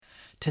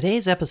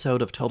Today's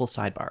episode of Total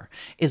Sidebar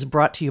is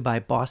brought to you by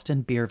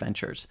Boston Beer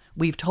Ventures.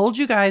 We've told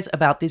you guys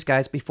about these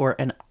guys before,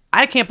 and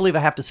I can't believe I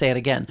have to say it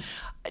again.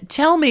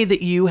 Tell me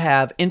that you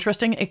have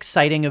interesting,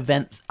 exciting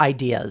event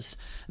ideas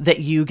that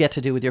you get to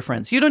do with your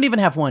friends. You don't even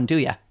have one, do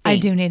you? I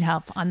do need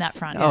help on that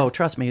front. Oh,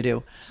 trust me, you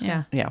do.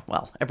 Yeah. Yeah,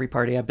 well, every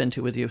party I've been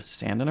to with you,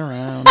 standing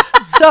around.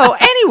 So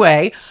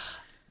anyway,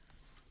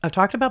 I've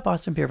talked about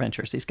Boston Beer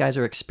Ventures. These guys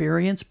are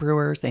experienced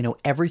brewers. They know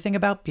everything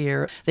about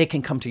beer. They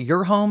can come to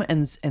your home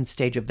and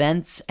stage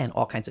events and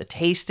all kinds of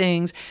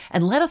tastings.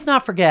 And let us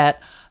not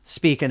forget,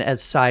 speaking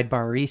as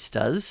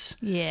sidebaristas,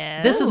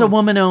 Yeah. this is a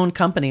woman-owned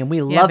company, and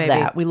we love baby.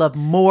 that. We love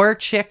more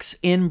chicks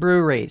in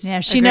breweries. Yeah,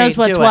 she Agreed. knows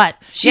what's Do it. what.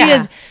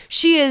 Yeah.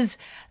 She is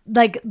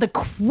like the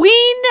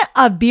queen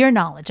of beer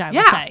knowledge, I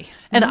would say.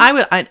 And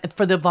I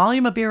for the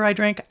volume of beer I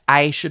drink,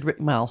 I should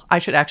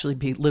actually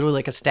be literally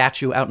like a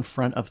statue out in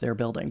front of their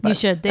building. But You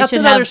should. They that's should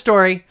another have-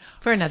 story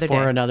For another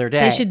For day. another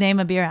day. They should name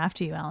a beer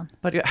after you, Ellen.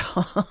 But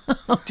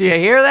do you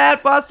hear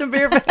that, Boston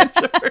Beer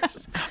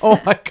Ventures?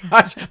 Oh my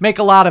gosh, make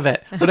a lot of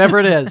it. Whatever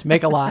it is,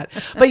 make a lot.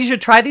 But you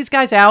should try these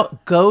guys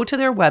out. Go to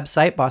their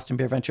website,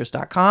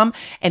 bostonbeerventures.com,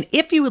 and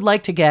if you would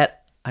like to get,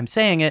 I'm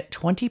saying it,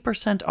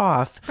 20%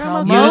 off.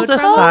 Use the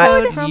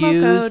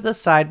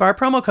sidebar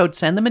promo code.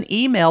 Send them an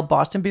email,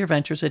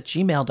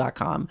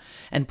 bostonbeerventures@gmail.com,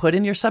 and put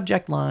in your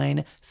subject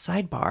line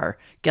sidebar.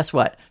 Guess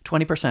what?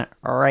 20%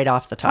 right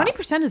off the top.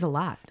 20% is a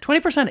lot.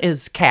 20%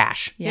 is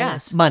cash.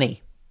 Yes.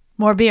 Money.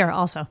 More beer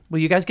also. Will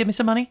you guys give me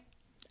some money?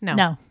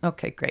 No.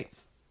 Okay, great.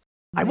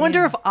 I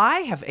wonder if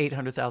I have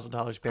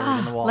 $800,000 buried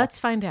in the wall. Let's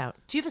find out.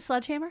 Do you have a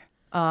sledgehammer?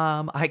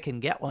 I can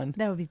get one.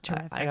 That would be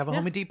terrific. I have a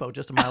Home Depot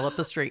just a mile up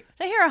the street.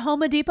 Did I hear a Home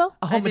Depot?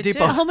 A Home did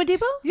Depot. A Home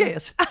Depot?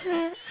 Yes.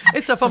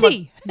 It's up on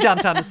Si.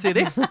 downtown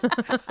city.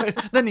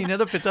 The Nina,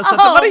 the Pitta, Oh,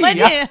 Santa my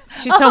Maria. dear.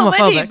 She's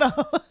homophobic.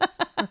 Depot.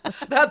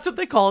 That's what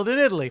they call it in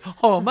Italy.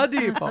 Home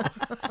Depot.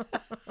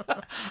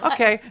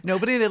 Okay,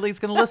 nobody in Italy's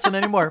going to listen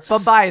anymore.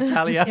 Bye-bye,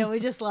 Italia. Yeah, we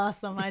just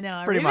lost them. I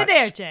know. Pretty much.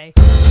 Arrivederci.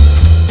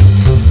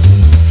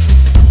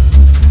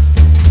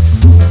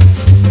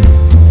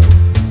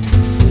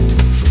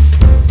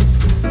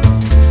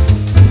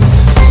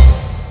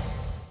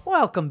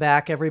 Welcome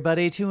back,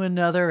 everybody, to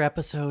another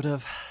episode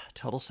of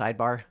Total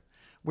Sidebar.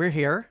 We're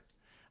here.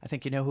 I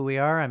think you know who we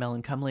are. I'm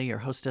Ellen Cumley, your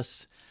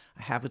hostess.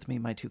 I have with me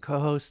my two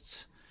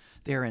co-hosts.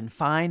 They're in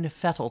fine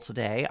fettle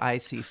today. I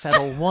see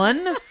fettle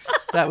 1.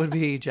 That would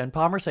be Jen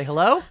Palmer. Say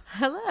hello.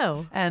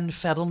 Hello. And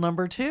fettle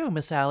number 2,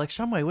 Miss Alex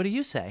Shumway. What do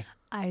you say?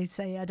 I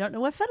say I don't know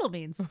what fettle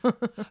means.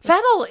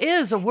 Fettle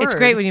is a word. It's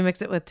great when you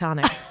mix it with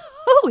tonic.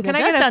 Oh, Can I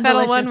get a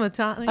fettle one with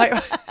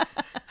tonic?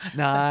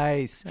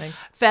 Nice.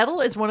 Fettle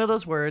is one of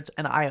those words,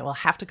 and I will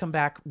have to come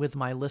back with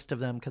my list of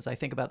them because I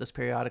think about this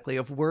periodically,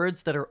 of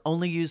words that are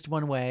only used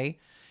one way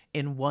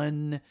in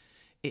one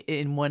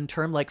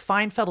term. Like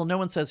fine fettle, no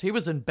one says he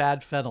was in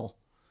bad fettle.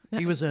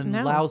 He was in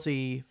No.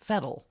 lousy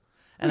fettle.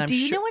 And Wait, I'm do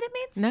you sure know what it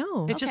means?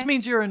 No. it just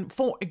means you're in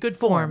good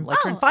form. Like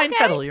you're in Oh, fine okay.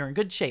 fettle, you're in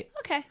good shape.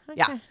 Okay.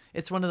 Yeah,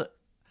 it's one of the.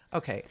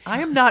 Okay,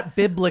 I am not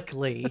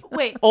biblically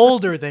Wait.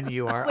 older than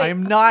you are. I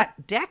am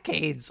not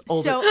decades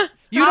older. So,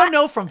 you don't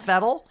know from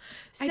fettle?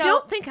 I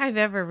don't think I've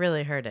ever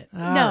really heard it.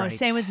 All No, right.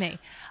 same with me.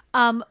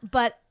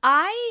 But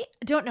I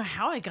don't know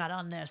how I got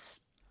on this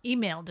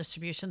email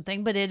distribution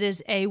thing, but it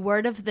is a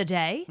word of the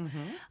day.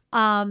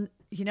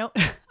 You know,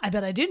 I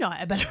bet I do know it.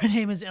 I bet her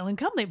name is Ellen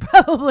Cumley.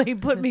 Probably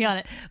put me on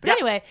it. But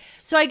anyway,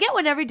 so I get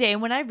one every day,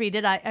 and when I read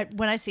it,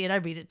 when I see it, I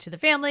read it to the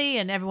family,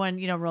 and everyone,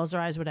 rolls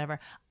their eyes,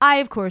 whatever. I,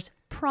 of course,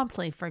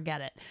 promptly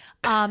forget it.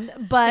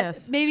 But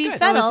Yes. maybe That was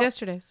fettle.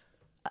 yesterday's.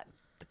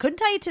 Couldn't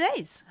tell you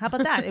today's. How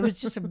about that? It was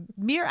just a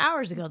mere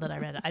hours ago that I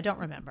read it. I don't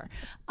remember.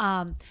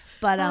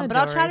 But I'll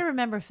try Dory. to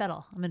remember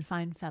fettle. I'm in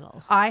fine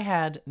fettle. I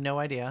had no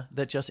idea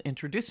that just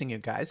introducing you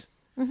guys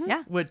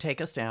Yeah. would take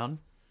us down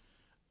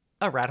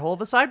a rat hole of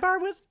a sidebar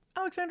with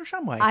Alexander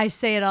Shumway. I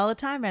say it all the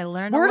time. I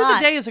learn Word a lot. of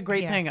the day is a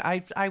great here. thing.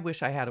 I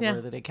wish I had a Yeah. word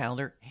of the day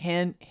calendar.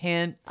 Hint,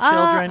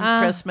 children,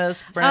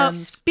 Christmas,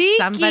 friends. Speaking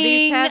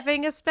Somebody's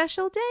having a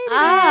special day today.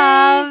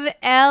 of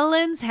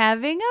Ellen's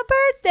having a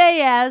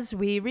birthday as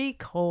we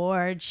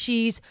record.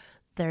 She's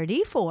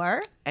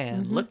 34.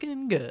 and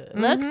looking good.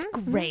 Looks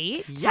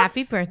great.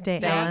 Happy birthday,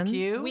 Thank Ellen.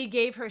 you. We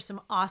gave her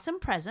some awesome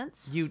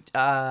presents. You,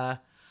 I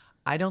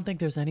don't think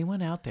there's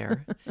anyone out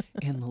there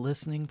in the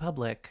listening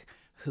public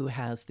who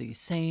has the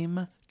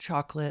same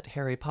chocolate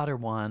Harry Potter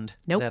wand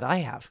that I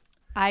have.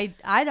 I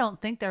don't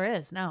think there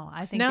is. No,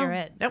 I think No. you're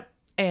it. Nope.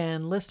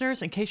 And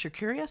listeners, in case you're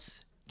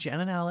curious, Jen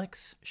and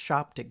Alex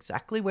shopped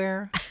exactly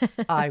where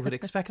I would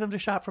expect them to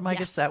shop for my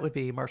gifts. That would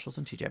be Marshalls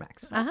and TJ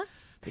Maxx. Uh-huh.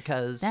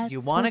 Because That's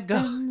you want to what go.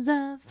 friends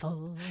are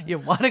for. You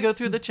want to go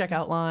through the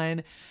checkout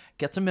line,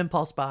 get some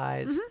impulse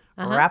buys,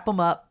 wrap them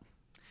up,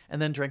 and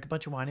then drink a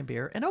bunch of wine and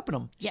beer and open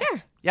them. Yes. Sure.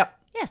 Yep.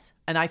 Yes.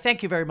 And I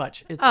thank you very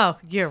much. It's Oh,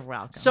 you're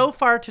welcome. so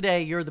far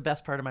today, you're the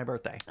best part of my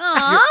birthday.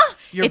 Aw.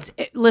 You're,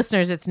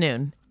 Listeners, it's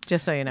noon,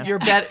 just so you know.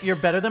 you're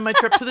better than my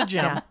trip to the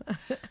gym.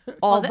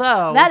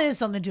 Although That is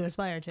something to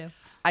aspire to.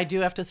 I do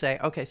have to say,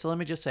 okay, so let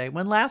me just say,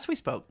 when last we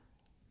spoke,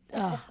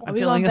 Are I'm we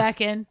feeling going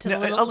back in to the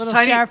No, little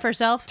tiny- sheriff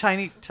herself?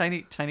 Tiny,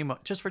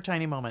 just for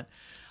tiny moment.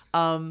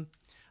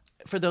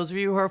 For those of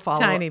you who are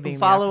Tiny being the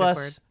follow operative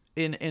us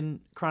in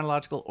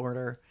chronological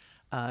order,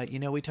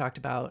 we talked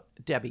about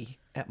Debbie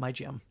at my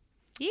gym,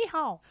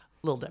 Yeehaw.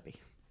 little Debbie.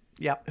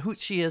 Yeah, who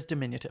she is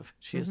diminutive.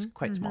 She is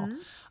quite small.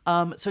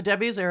 So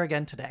Debbie is there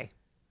again today.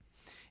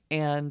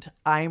 And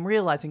I'm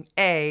realizing,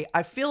 I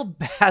feel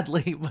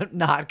badly, but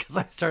not because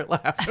I start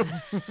laughing.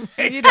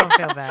 You don't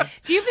feel bad.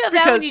 Do you feel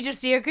bad when Because- you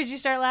just see her because you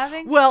start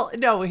laughing? Well,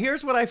 no,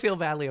 here's what I feel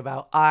badly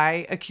about.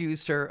 I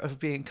accused her of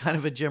being kind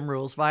of a gym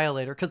rules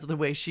violator because of the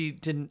way she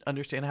didn't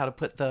understand how to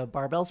put the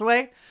barbells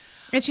away.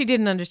 And she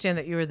didn't understand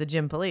that you were the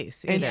gym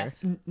police And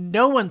either.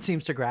 no one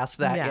seems to grasp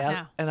that Yeah. yet.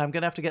 No. And I'm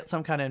going to have to get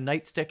some kind of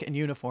nightstick and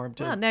uniform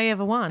to Well, now you have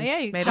a wand. Yeah,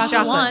 you made of chocolate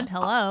chocolate. wand.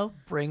 Hello.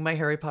 bring my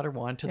Harry Potter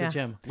wand to Yeah. the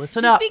gym.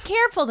 Listen Just up. be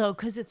careful though,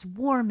 because it's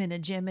warm in a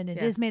gym and it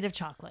is made of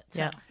chocolate.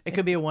 So Yeah. It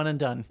could be a one and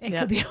done. it Yeah.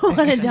 could be a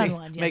one and done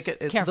one. Yes. Make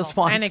it careful. the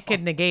swan And it song.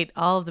 could negate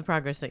all of the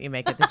progress that you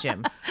make at the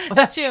gym. Well,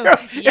 that's too. true.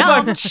 If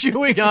Yum. I'm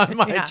chewing on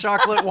my Yeah.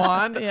 chocolate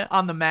wand Yeah.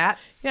 on the mat.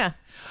 Yeah.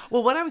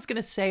 Well, what I was going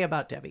to say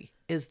about Debbie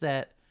is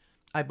that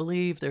I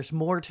believe there's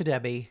more to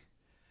Debbie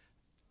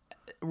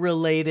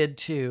related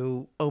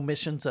to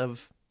omissions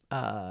of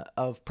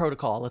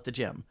protocol at the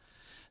gym.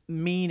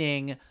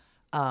 Meaning,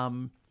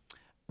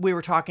 we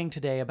were talking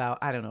today about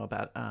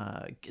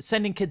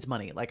sending kids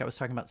money. Like I was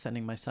talking about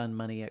sending my son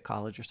money at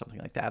college or something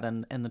like that.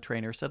 And the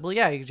trainer said, well,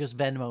 yeah, you could just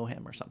Venmo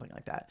him or something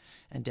like that.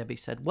 And Debbie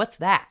said, what's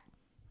that?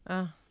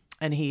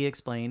 And he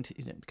explained,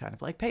 kind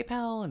of like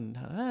PayPal and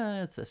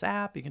it's this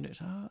app. You can do,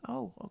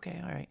 oh, okay,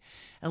 all right.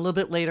 And a little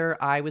bit later,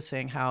 I was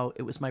saying how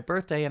it was my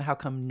birthday and how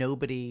come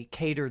nobody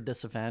catered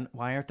this event?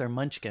 Why aren't there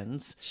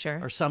munchkins? Sure.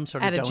 Or some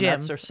sort of At a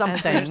donuts gym, or as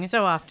something? there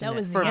so often That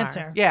was is. the For-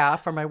 answer. Yeah,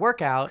 for my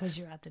workout. Because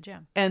you're at the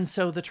gym. And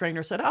so the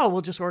trainer said, oh, we'll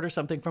just order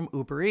something from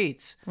Uber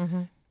Eats.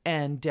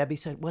 And Debbie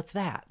said, what's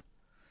that?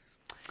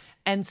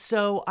 And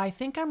so I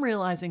think I'm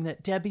realizing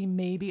that Debbie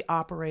maybe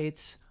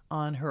operates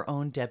on her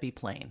own Debbie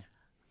plane.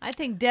 I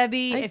think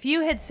Debbie, if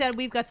you had said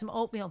we've got some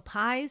oatmeal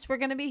pies we're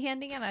going to be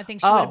handing in, I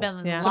think she Oh, would have been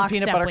in yeah. Some lockstep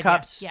peanut butter with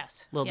cups. You.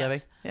 Yes. Little yes.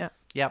 Debbie. Yeah.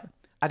 Yep.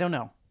 I don't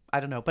know.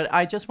 But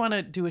I just want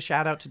to do a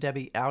shout out to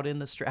Debbie out in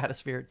the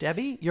stratosphere.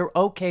 Debbie, you're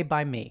okay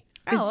by me.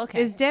 Oh, okay.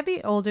 Is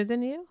Debbie older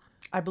than you?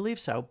 I believe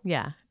so.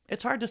 Yeah.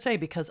 It's hard to say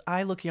because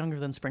I look younger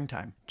than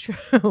springtime.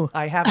 True.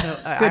 I have no.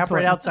 I operate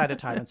point. outside of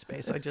time and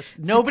space.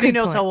 Nobody good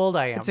knows point. how old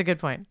I am. It's a good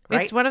point.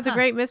 Right? It's one of the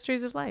great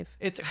mysteries of life.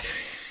 It's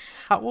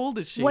how old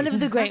is she? One of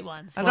the great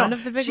ones. I don't know. one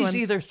of the big She's ones.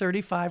 either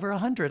 35 or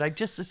 100. I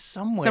just is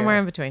somewhere. Somewhere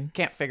in between.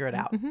 Can't figure it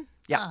out.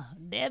 Yeah. Oh,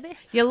 Debbie.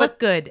 You look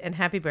good and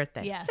happy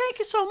birthday. Yes. Thank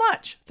you so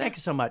much. Thank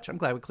you so much. I'm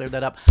glad we cleared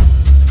that up.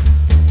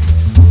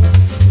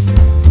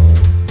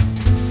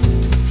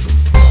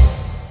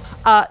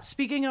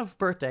 Speaking of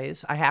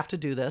birthdays, I have to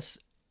do this.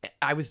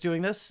 I was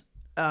doing this.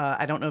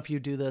 I don't know if you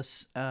do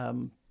this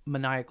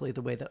maniacally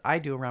the way that I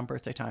do around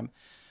birthday time,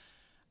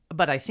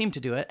 but I seem to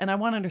do it. And I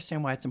want to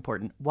understand why it's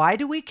important. Why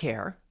do we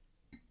care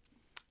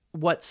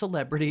what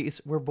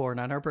celebrities were born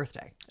on our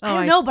birthday? I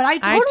don't know, but I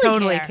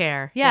totally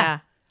care. Yeah. Yeah.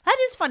 That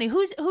is funny.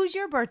 Who's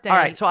your birthday? All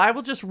right, so I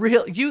will just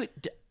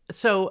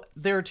So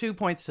there are 2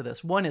 points to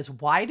this. One is,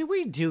 why do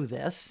we do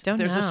this? Don't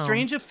There's a know.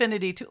 strange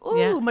affinity to, ooh,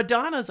 Yeah.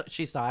 Madonna's,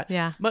 she's not.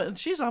 Yeah. But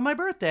she's on my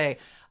birthday.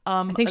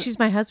 I think she's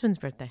my husband's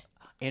birthday.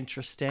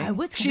 Interesting. I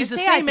was gonna she's the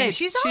say, I same think age.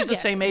 she's the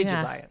August. same age yeah.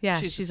 as I am. Yeah,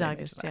 the she's same age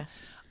August. as I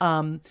Yeah.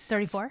 am.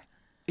 34?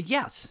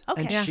 Yes.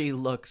 Okay. And Yeah. she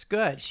looks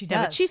good. She Yeah,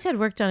 does. but she's had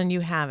work done and you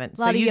haven't. A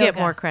So lot of you get yoga.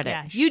 more credit.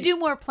 Yeah. You do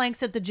more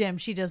planks at the gym.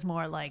 She does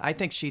more like. I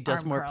think she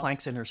does arm more curls.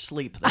 planks in her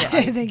sleep than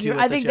I think do. I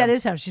at the think gym. that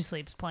is how she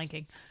sleeps,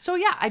 planking. So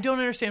yeah, I don't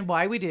understand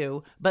why we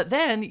do, but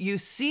then you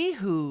see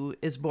who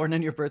is born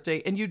on your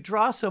birthday and you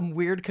draw some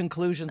weird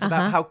conclusions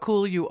about how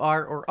cool you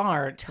are or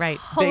aren't, Right.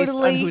 based on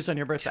Totally who's on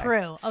your birthday.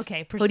 True.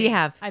 Okay. Who do you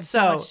have? I have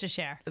so much to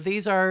share.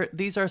 These are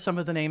some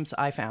of the names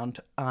I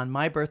found on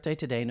my birthday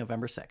today,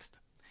 November 6th.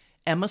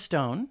 Emma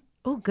Stone,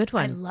 Oh, good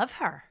I one. love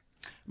her.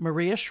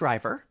 Maria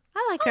Shriver,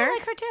 I like I her.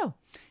 like her too.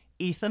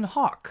 Ethan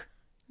Hawke,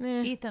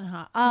 Eh, Ethan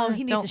Hawke. Oh,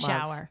 he needs don't a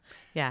love. shower.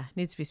 yeah,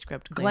 needs to be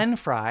scrubbed clean. Glenn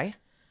Fry,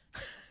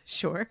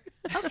 Sure.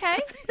 Okay.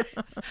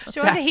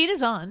 Sure, the heat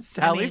is on.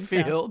 Sally I mean,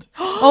 so- Field,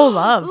 Oh,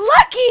 love.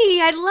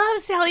 Lucky! I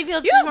love Sally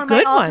Field. She's have one of my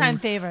good all-time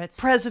ones. favorites.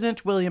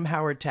 President William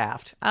Howard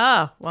Taft,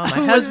 Oh, well, my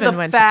who was husband the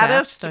went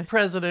fattest to Taft, so-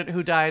 president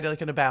who died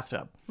like in a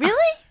bathtub.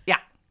 Really? Yeah.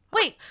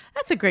 Wait,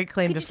 That's a great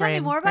claim Could to you tell me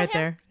frame more about right him?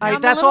 there. I'm a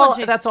That's little all.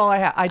 jaded. That's all I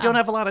have. I don't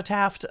have a lot of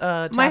Taft.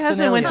 My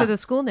husband went to Taftanelia. the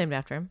school named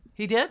after him.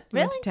 He did. He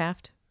went to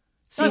Taft.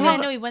 so See yeah, how- I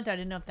know he went there. I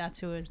didn't know if that's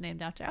who it was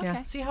named after. Okay.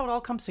 Yeah. See how it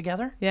all comes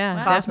together? Yeah, Wow.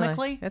 definitely.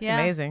 Cosmically? That's Yeah.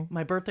 amazing.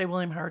 My birthday,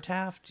 William Howard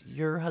Taft.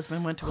 Your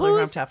husband went to William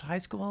Howard Who's- Taft High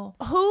School.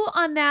 Who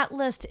on that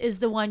list is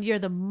the one you're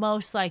the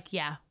most like,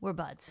 yeah, we're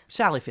buds?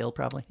 Sally Field,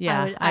 probably.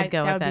 Yeah, I'd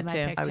go that with would that be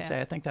my too. pick, I would too. say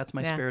I think that's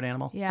my Yeah. spirit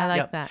animal. Yeah. I like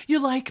Yep. that. You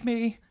like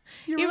me.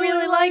 You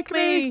really like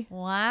me.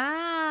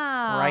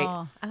 Wow.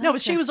 Right. I No, like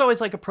but she her. was always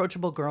like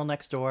approachable girl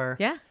next door.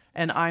 Yeah.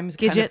 And I'm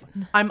Gidget.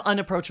 I'm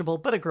unapproachable,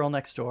 but a girl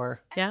next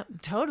door. Yeah.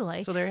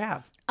 Totally. So there you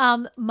have.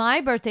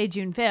 My birthday,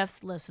 June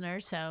 5th,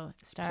 listeners. So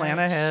start Plan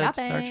ahead.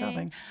 shopping. Start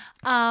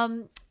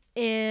shopping.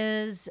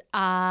 Is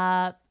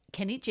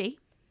Kenny G.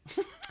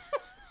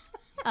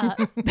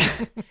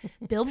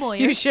 Bill Moyer.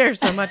 You share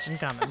so much in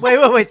common.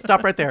 Wait.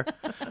 Stop right there.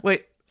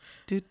 Wait.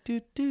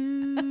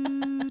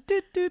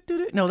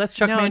 No, that's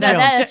Chuck Mangione.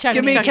 that's Chuck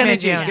Give me Mangione. Kenny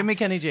G. Mangione. Give me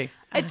Kenny G.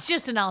 It's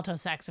just an alto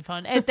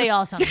saxophone. They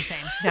all sound the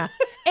same. Yeah.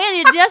 And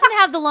he doesn't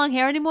have the long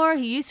hair anymore.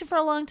 He used to for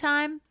a long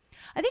time.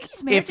 I think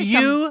he's married If to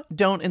you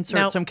don't insert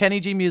Nope. some Kenny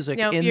G music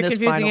Nope, in you're this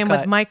confusing final him cut,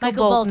 with Michael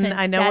Michael Bolton. Bolton.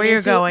 I know That where you're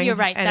is who- going. you're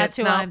right. And That's it's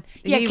who not, I'm-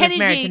 Yeah, he was Kenny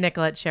married G. to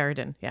Nicolette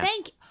Sheridan. Yeah.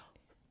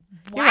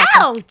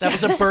 Wow. that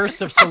was a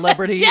burst of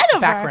celebrity Jennifer.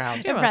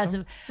 background.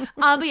 Impressive.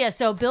 But yeah,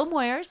 so Bill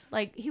Moyers,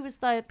 like he was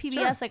the PBS,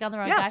 Sure. like on the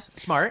road Yes,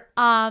 smart.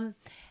 guy.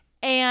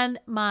 And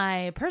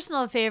my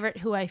personal favorite,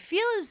 who I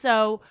feel as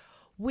though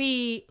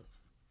we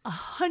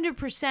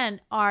 100%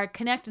 are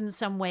connected in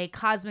some way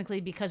cosmically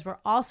because we're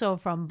also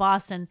from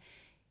Boston.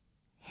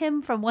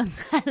 Him from one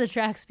side of the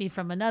tracks, me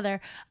from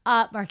another.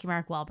 Marky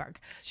Mark Wahlberg.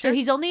 So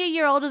he's only a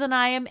year older than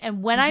I am,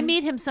 and when I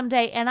meet him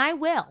someday, and I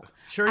will,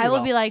 Sure I you will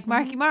will. be like,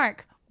 Marky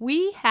Mark,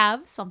 we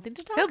have something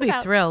to talk He'll be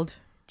about. thrilled.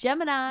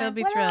 Gemini. He'll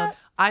be what thrilled. up?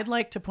 I'd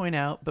like to point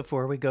out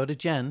before we go to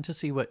Jen to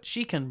see what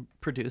she can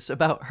produce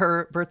about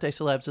her birthday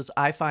celebs is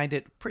I find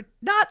it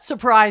not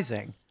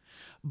surprising,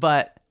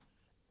 but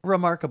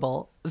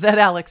remarkable that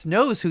Alex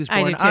knows who's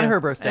I born do on too. her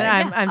birthday.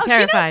 And I'm Oh, she knows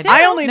terrified. too?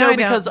 I only No, know I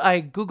don't. because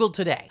I Googled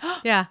today.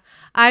 Yeah.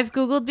 I've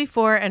Googled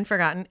before and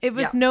forgotten. It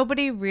was Yeah.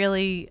 nobody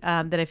really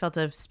that I felt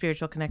a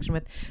spiritual connection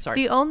with. Sorry.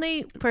 The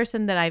only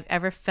person that I've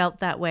ever felt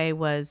that way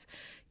was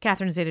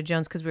Catherine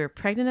Zeta-Jones because we were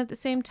pregnant at the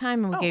same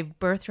time and we gave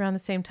birth around the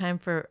same time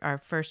for our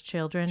first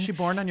children. Is she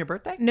born on your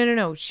birthday?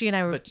 No. She and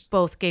I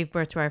both gave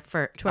birth to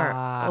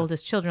our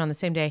oldest children on the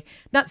same day.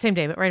 Not the same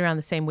day, but right around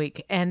the same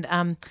week. And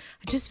I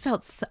just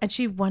felt, and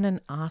she won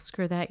an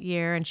Oscar that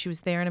year, and she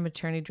was there in a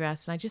maternity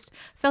dress, and I just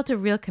felt a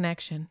real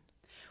connection.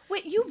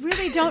 Wait, you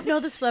really don't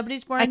know the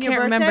celebrities born I on your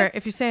can't birthday? remember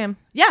if you say them.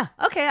 Yeah,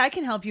 okay, I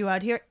can help you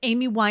out here.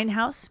 Amy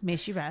Winehouse, may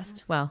she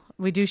rest. Well,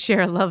 we do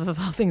share a love of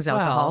all things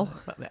alcohol.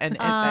 Well,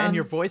 and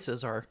your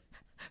voices are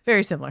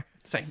Very similar.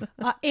 same.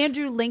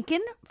 Andrew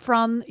Lincoln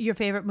from your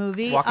favorite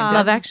movie, Walking Dead.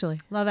 Love Actually.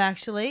 Love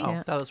Actually.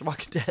 Oh, that was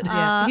Walking Dead.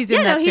 Yeah, he's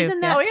in that he's too.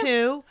 in Yeah. that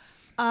too.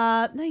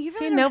 No, you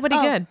See, really nobody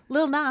good.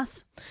 Lil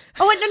Nas.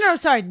 Oh wait, no,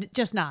 sorry,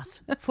 just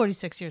Nas.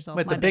 46 years old.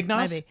 Wait, the My big bad,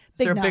 my Nas? bad. Is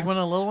there a big Nas. one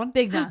and a little one?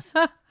 Big Nas.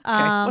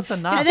 Okay. What's a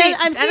Nas? And then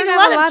I'm I seeing don't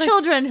a have lot of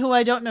children who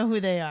I don't know who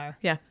they are.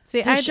 Yeah.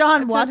 See, Deshaun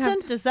don't Watson.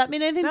 have- Does that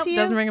mean anything Nope, to you?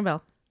 doesn't ring a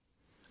bell.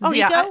 Oh, Zico?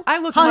 yeah, I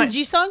looked Han my-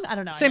 Ji-sung? I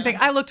don't know. Same I don't thing.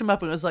 know. I looked him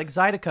up and it was like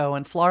Zydeco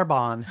and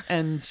Flarbon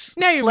and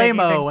Now you're making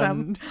Slamo things up.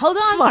 and Hold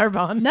on.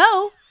 Flarbon.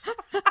 No.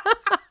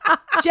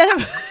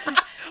 Jennifer.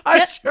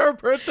 I share a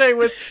birthday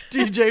with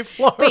DJ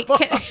Flarbon.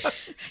 Wait,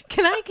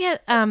 can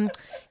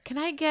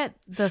I get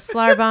the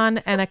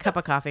Flarbon and a cup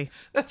of coffee?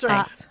 That's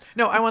right.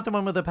 No, I want the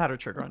one with the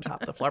powdered sugar on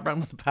top. The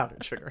Flarbon with the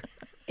powdered sugar.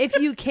 If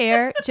you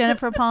care,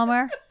 Jennifer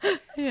Palmer,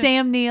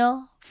 Sam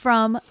Neill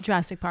from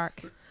Jurassic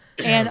Park,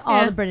 and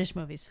all the British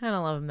movies. I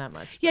don't love him that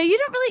much. Yeah, you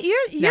don't really.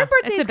 Your No,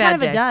 birthday it's is a bad kind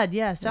of a day. dud.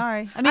 Yeah,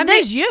 sorry. I mean,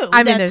 there's you. I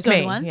mean, That's there's a good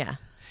me. one. Yeah.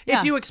 Yeah.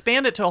 If you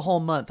expand it to a whole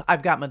month,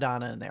 I've got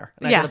Madonna in there.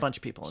 And I Yeah. got a bunch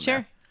of people in Sure.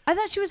 there. I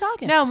thought she was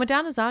August. No,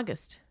 Madonna's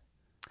August.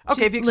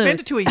 Okay, if She's you expand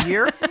Lewis. it to a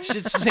year, it's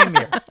the same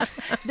year.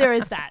 there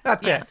is that.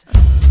 That's yes. it.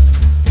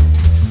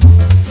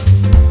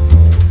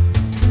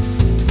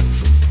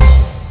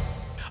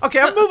 Okay,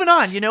 I'm moving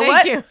on. You know Thank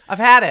what? you. I've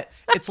had it.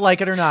 It's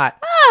like it or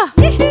not.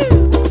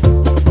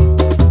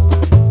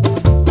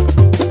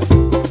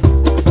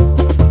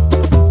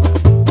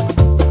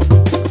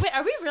 Wait,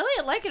 are we really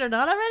at Like It or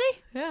Not already?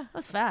 Yeah. That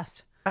was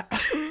fast.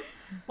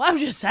 Well, I'm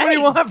just saying. What do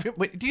you want?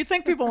 Wait, do you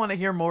think people want to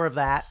hear more of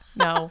that?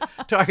 No,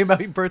 Talking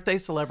about birthday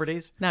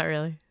celebrities? not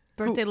really.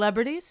 Birthday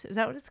celebrities? Is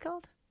that what it's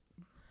called?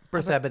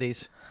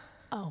 Birththebities.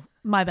 Oh,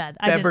 my bad.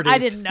 I Beberties.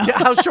 didn't know. Yeah,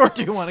 how short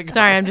do you want to go?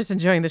 Sorry, I'm just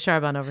enjoying the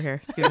Charbon over here.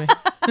 Excuse me.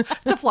 It's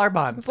a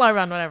Flarbon.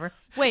 Flarbon, whatever.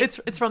 Wait,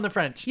 It's from the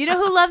French. you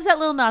know who loves that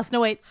little Nas? No,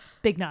 wait,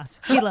 Big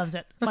Nas. He loves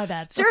it. My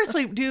bad.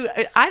 Seriously,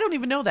 I don't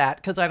even know that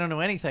because I don't know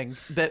anything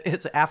that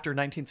is after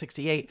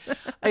 1968.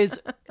 Is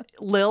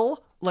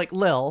Lil, like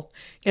Lil,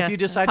 if you Yes,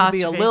 decide to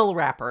be a apostrophe. Lil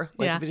rapper,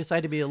 like Yeah. if you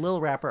decide to be a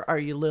Lil rapper, are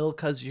you Lil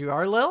because you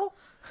are Lil?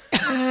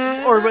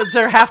 Or does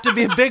there have to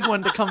be a big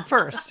one to come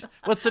first?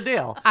 What's the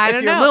deal? I if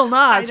don't you're know. Lil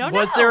Nas, don't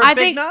was know. there a I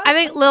big think Nas? I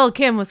think Lil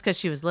Kim was because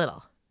she was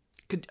little.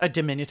 A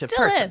diminutive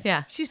Still person. is.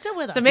 Yeah. She's still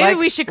with us. So maybe Like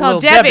we should call Lil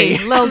Debbie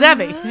Debbie. Lil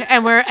Debbie,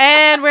 and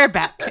we're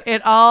back.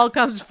 It all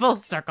comes full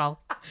circle.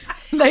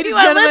 Ladies and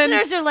Our gentlemen,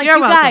 listeners are like, you're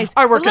you welcome. guys,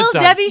 Our work the is little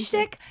done." Debbie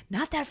shtick,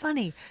 not that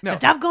funny.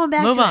 Stop going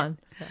back Move to on.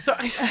 So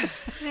it.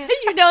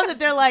 You know that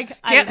they're like,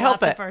 I can't didn't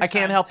help laugh it. the first I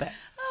can't time. help it.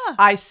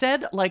 I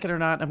said like it or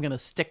not, I'm going to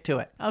stick to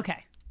it.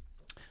 Okay.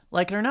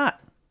 Like it or not.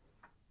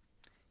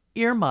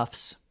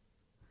 Earmuffs.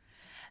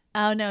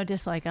 Oh, no,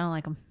 dislike. I don't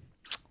like them.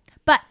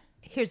 But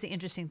here's the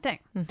interesting thing.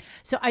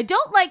 So I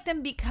don't like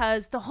them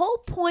because the whole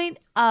point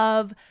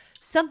of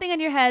something on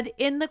your head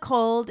in the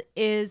cold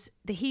is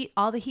the heat,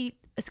 all the heat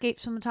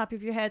escapes from the top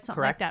of your head,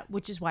 something Correct. like that,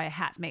 which is why a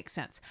hat makes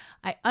sense.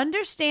 I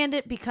understand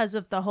it because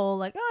of the whole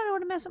like, oh, I don't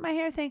want to mess up my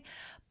hair thing.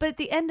 But at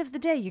the end of the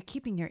day, you're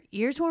keeping your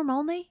ears warm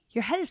only.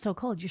 Your head is so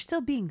cold. You're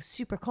still being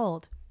super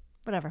cold.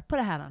 Whatever. Put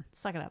a hat on.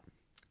 Suck it up.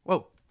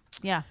 Whoa,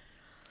 Yeah.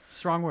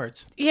 strong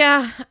words.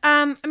 Yeah.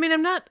 I mean,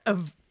 I'm not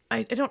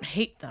I don't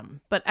hate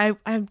them, but I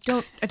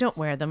don't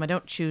wear them. I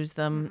don't choose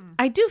them.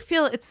 I do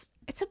feel it's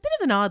a bit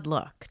of an odd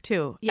look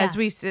too, Yeah. as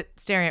we sit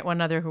staring at one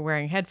another who are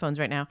wearing headphones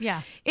right now.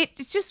 Yeah.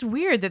 It's just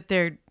weird that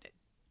they're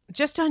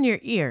just on your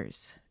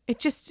ears.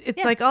 It's Yeah.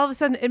 like all of a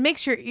sudden it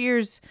makes your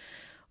ears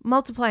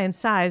multiply in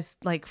size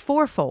like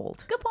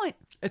fourfold. Good point.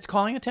 It's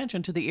calling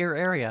attention to the ear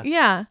area.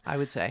 Yeah. I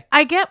would say.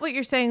 I get what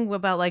you're saying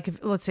about like,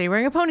 if, let's say you're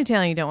wearing a ponytail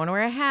and you don't want to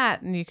wear a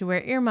hat and you can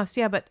wear earmuffs.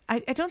 Yeah, but I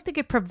don't think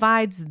it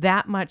provides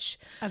that much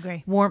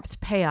Agree. warmth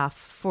payoff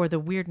for the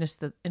weirdness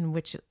in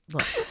which it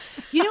looks.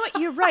 You know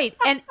what? You're right.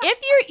 And if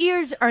your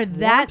ears are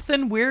that Warmth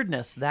and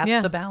weirdness. That's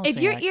Yeah. the balancing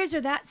if your act. ears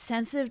are that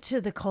sensitive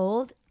to the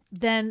cold,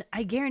 then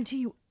I guarantee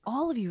you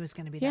all of you is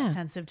going to be Yeah. that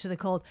sensitive to the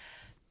cold.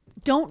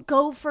 Don't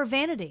go for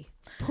vanity.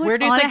 Put Where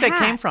do you on think a that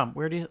came hat. from?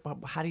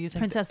 How do you think?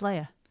 Princess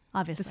Leia, The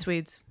obviously.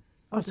 Swedes.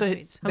 Oh, so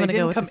Swedes. I'm going to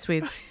go with the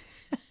Swedes.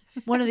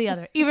 One or the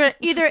other.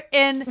 Either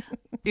in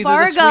the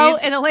Fargo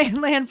Swedes- in a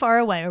land far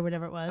away or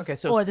whatever it was. Okay,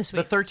 so or it's the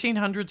Swedes.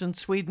 1300s in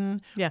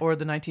Sweden Yeah. or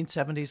the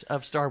 1970s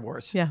of Star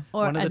Wars. Yeah.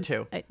 Or one of the an-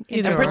 two.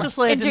 Either And or. Princess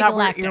Leia did not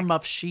wear Intergalactic.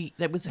 earmuff sheet.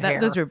 That was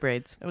hair. Those were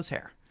braids. It was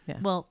hair.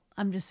 Well,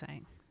 I'm just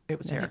saying. It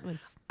was hair. It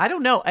was I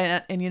don't know.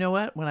 And you know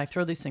what? When I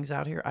throw these things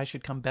out here, I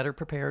should come better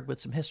prepared with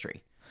some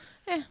history.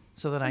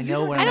 So that I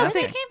know what I I'm don't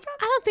asking. think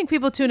I don't think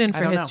people tune in for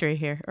don't know. history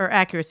here or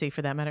accuracy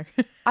for that matter.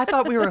 I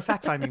thought we were a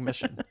fact-finding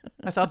mission.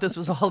 I thought this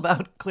was all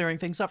about clearing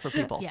things up for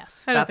people.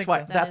 yes. I don't That's think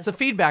why. so. That's the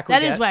feedback we That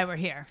get. is why we're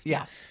here.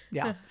 Yes.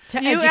 Yeah.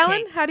 To You, educate.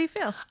 Ellen, how do you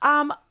feel?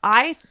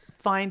 I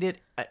find it.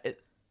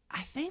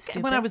 I think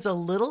Stupid. when I was a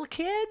little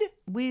kid,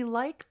 we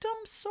liked them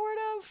sort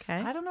of. Okay.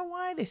 I don't know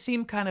why. They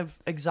seem kind of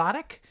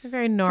exotic. They're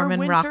very for Norman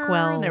winter,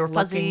 Rockwell. and they were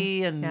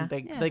fuzzy looking. and Yeah. they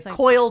it's like-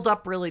 coiled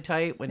up really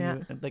tight when Yeah.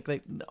 you like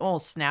they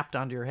almost snapped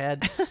onto your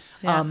head.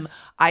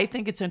 I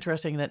think it's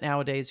interesting that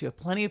nowadays you have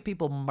plenty of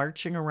people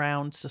marching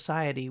around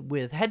society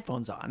with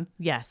headphones on,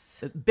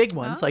 Yes. big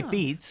ones like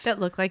Beats That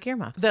look like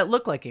earmuffs. that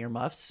look like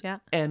earmuffs. Yeah.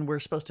 And we're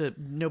supposed to,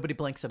 nobody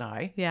blinks an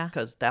eye. Yeah.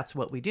 Because that's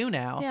what we do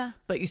now. Yeah.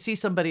 But if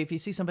you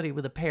see somebody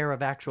with a pair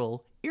of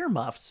actual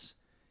earmuffs,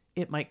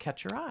 it might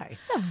catch your eye.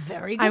 It's a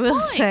very good I will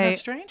point. say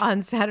That's strange.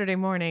 on Saturday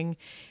morning,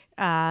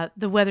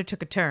 the weather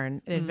took a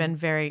turn. It had been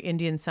very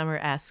Indian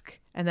summer-esque.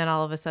 And then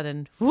all of a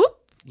sudden, whoop,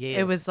 Yes.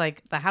 it was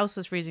like the house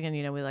was freezing.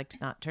 And, we like to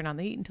not turn on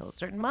the heat until a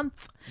certain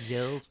month.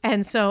 Yells.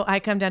 And so I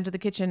come down to the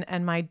kitchen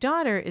and my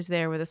daughter is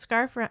there with a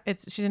scarf.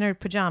 She's in her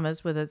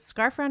pajamas with a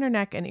scarf around her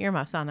neck and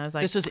earmuffs on. I was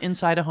like, This is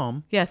inside a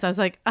home. yes. I was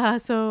like,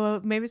 so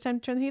maybe it's time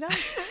to turn the heat on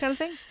kind of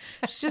thing.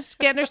 She's just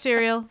getting her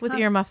cereal with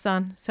earmuffs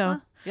on.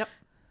 So Yep.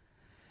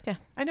 yeah.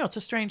 I know. It's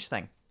a strange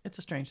thing. It's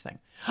a strange thing.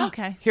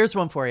 Okay. Here's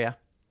one for you.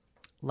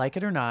 Like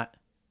it or not,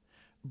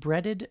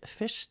 breaded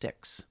fish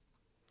sticks.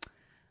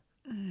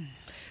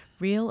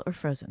 Real or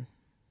frozen?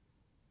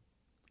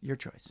 Your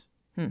choice.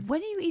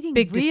 When are you eating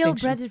Big real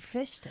distinction. breaded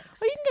fish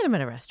sticks? Well, you can get them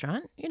at a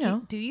restaurant,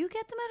 Do you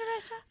get them at a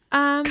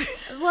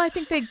restaurant? Well, I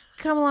think they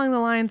come along the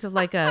lines of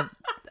like a,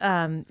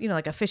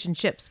 like a fish and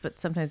chips, but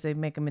sometimes they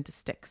make them into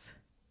sticks.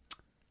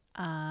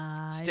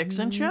 Sticks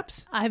and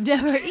chips? I've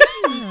never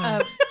eaten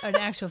an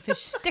actual fish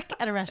stick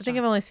at a I restaurant. think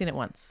I've only seen it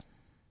once,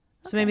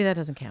 so maybe that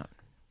doesn't count.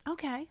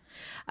 Okay.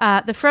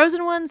 The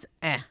frozen ones,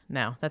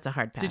 no, that's a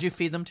hard pass. Did you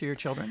feed them to your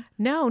children?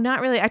 No,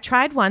 not really. I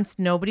tried once.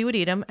 Nobody would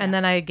eat them, and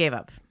then I gave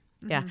up.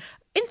 Yeah.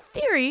 In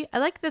theory, I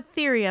like the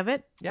theory of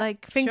it, Yeah,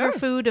 like finger sure.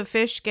 food of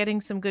fish,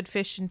 getting some good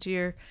fish into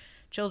your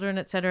children,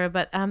 etc.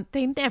 But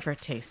they never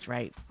taste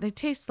right. They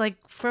taste like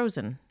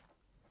frozen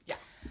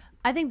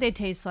I think they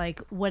taste like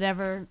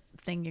whatever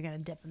thing you're going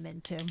to dip them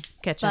into.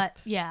 ketchup. But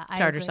yeah, I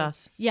Tartar agree.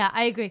 sauce. Yeah,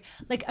 I agree.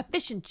 Like a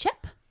fish and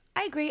chip,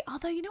 I agree.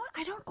 Although, you know what?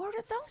 I don't order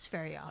those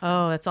very often.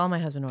 Oh, that's all my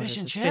husband orders. Fish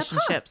and is chips? Fish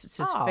and chips. It's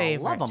his Oh,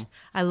 favorite. love 'em.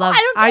 I love. I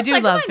don't I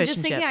dislike do love them. I'm fish just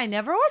and thinking chips. I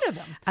never order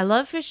them. I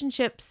love fish and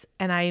chips,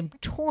 and I'm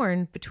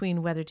torn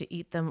between whether to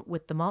eat them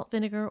with the malt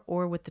vinegar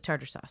or with the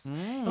tartar sauce.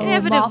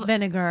 Malt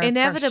vinegar, for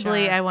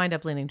Inevitably, sure. I wind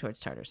up leaning towards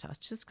tartar sauce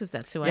just because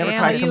that's who I You ever am.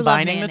 tried you love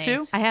combining the two?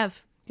 mayonnaise. I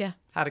have. Yeah.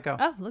 How'd it go?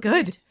 Oh, look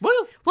Good. at Woo!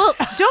 Well,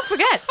 don't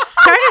forget,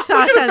 tartar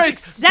sauce at her has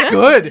face. zest.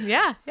 Good.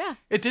 Yeah, yeah.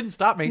 It didn't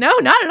stop me. No,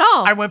 not at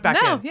all. I went back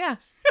no, in. yeah.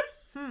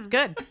 It's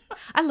good.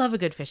 I love a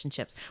good fish and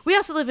chips. We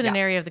also live in an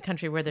area of the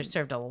country where they're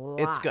served a lot.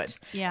 It's good.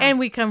 Yeah. And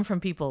we come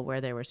from people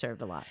where they were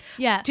served a lot.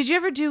 Yeah. Did you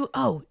ever do,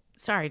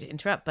 sorry to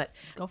interrupt, but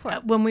Go for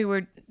it. when we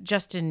were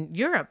just in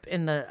Europe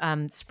in the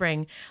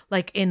spring,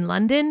 like in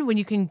London, when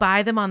you can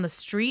buy them on the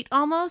street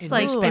almost, In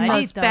like those in bins. those I'd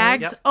eat those.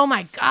 bags. Yep. Oh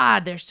my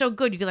God, they're so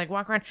good. You could like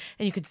walk around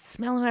and you could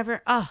smell them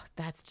ever. Oh,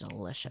 that's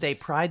delicious. They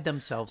pride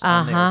themselves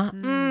on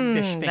their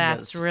fish fingers.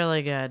 That's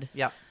really good.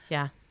 Yep.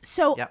 Yeah.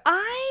 So Yep.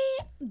 I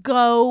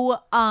go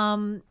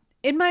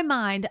in my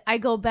mind, I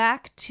go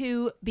back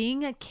to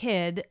being a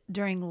kid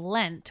during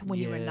Lent when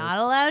you were not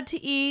Yes. allowed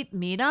to eat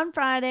meat on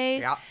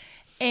Fridays. Yep.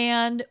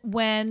 And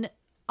when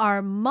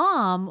our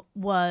mom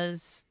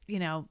was,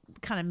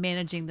 kind of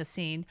managing the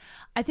scene,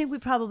 I think we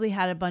probably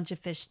had a bunch of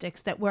fish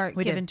sticks that weren't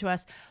given to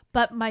us.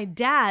 But my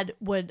dad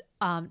would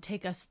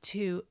take us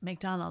to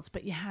McDonald's,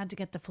 but you had to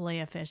get the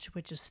Filet-O-Fish,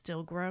 which is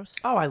still gross.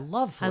 Oh, I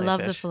love filet I love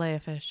fish. the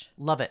Filet-O-Fish.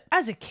 Love it.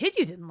 As a kid,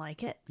 you didn't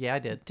like it. Yeah, I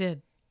did.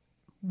 Did.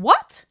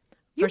 What?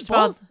 You First of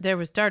all, both- there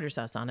was tartar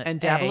sauce on it. And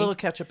dab a little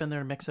ketchup in there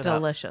to mix it up.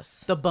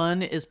 delicious. The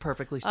bun is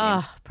perfectly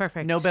steamed. Oh,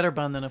 perfect. No better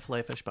bun than a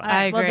filet fish bun.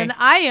 I Well, agree. then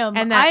I am.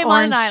 And I that am on an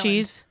orange island.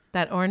 cheese.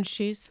 That orange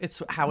cheese.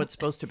 It's how it's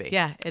supposed to be.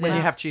 Yeah, it when you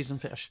is. have cheese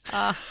and fish.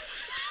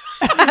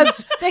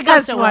 They go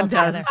As so one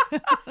well does.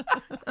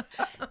 together.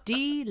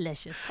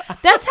 Delicious.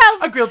 That's how.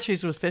 A grilled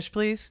cheese with fish,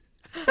 please.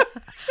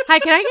 Hi,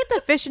 can I get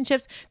the fish and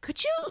chips?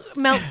 Could you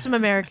melt some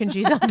American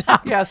cheese on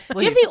top? Yes, please.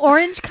 Do you have the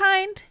orange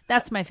kind?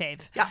 That's my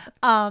fave.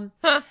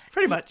 Yeah.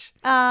 Pretty much.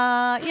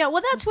 Yeah.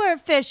 Well, that's where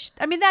fish.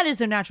 I mean, that is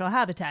their natural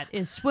habitat: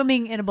 is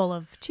swimming in a bowl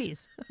of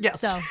cheese. Yes.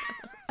 So,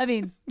 I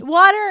mean,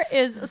 water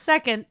is a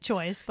second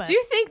choice, but Do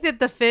you think that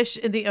the fish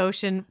in the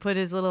ocean put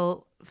his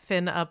little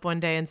fin up one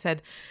day and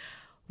said,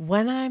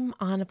 "When I'm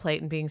on a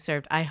plate and being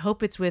served, I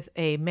hope it's with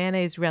a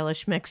mayonnaise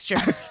relish mixture"?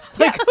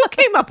 Like, who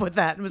came up with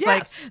that and was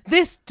Yes. like,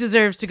 "This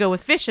deserves to go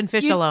with fish and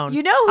fish alone"?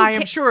 You know, who I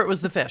am sure it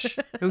was the fish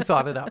who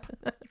thought it up.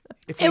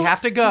 If we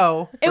have to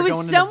go, it we're was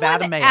going to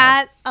Nevada someone Mayo.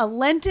 at a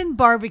Lenten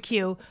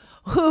barbecue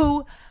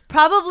who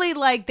probably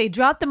they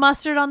dropped the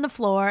mustard on the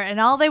floor and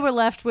all they were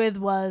left with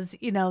was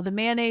the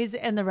mayonnaise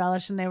and the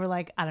relish, and they were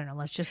like, I don't know,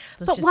 let's just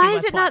But see why is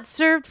what's it not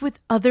served with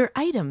other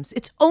items?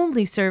 It's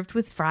only served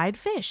with fried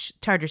fish,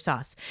 tartar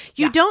sauce.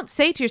 You don't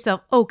say to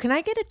yourself, "Oh, can I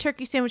get a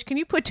turkey sandwich? Can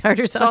you put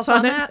tartar sauce Sauce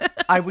on it?"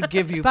 that? I would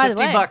give you By the $50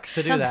 way,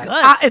 to do sounds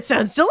that. good. It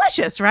sounds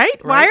delicious,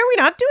 right? Why are we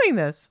not doing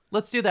this?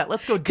 Let's do that.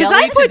 Let's go Because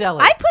deli I to put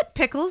deli.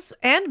 pickles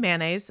and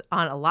mayonnaise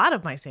on a lot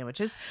of my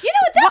sandwiches. You know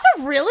what? That's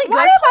a really good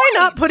Why am I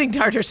point. not putting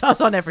tartar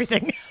sauce on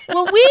everything?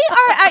 When we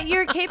are at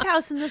your Cape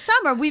House in the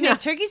summer, we make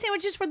turkey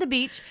sandwiches for the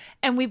beach,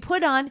 and we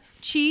put on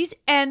cheese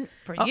and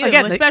for you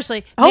again,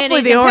 especially hopefully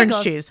mayonnaise the and orange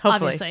pickles, cheese,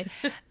 hopefully.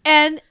 obviously.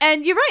 And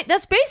you're right.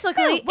 That's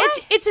basically why?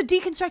 it's a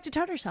deconstructed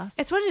tartar sauce.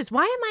 It's what it is.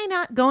 Why am I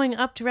not going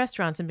up to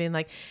restaurants and being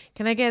like,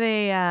 "Can I get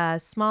a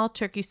small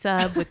turkey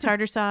sub with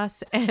tartar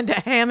sauce and a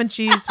ham and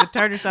cheese with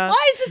tartar sauce?"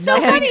 Why is it so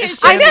And- funny? It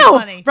should I be know,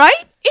 funny.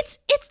 right? It's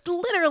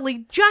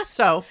literally just.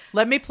 So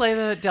let me play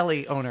the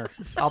deli owner.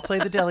 I'll play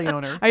the deli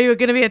owner. Are you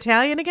going to be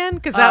Italian again?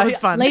 Because that was yeah.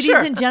 fun. Ladies Sure.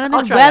 and I'll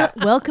gentlemen, try that.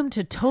 welcome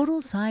to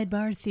Total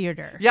Sidebar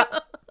Theater. Yeah.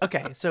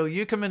 Okay. So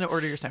you come in and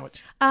order your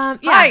sandwich. Yeah.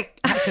 Hi.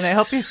 Can I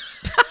help you?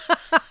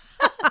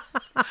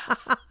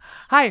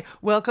 Hi.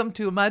 Welcome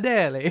to my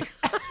deli.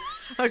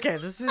 Okay,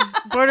 this is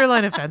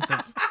borderline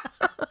offensive.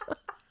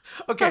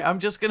 Okay. I'm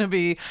just going to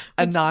be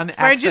a just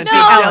non-accent be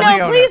No, deli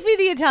no, owner. please be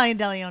the Italian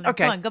deli owner.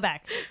 Okay. Come on, go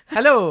back.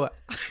 Hello.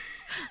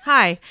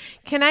 Hi,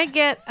 can I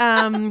get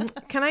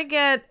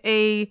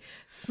a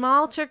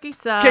small turkey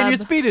sub Can you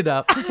speed it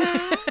up?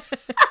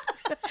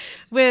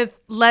 with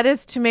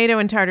lettuce, tomato,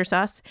 and tartar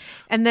sauce?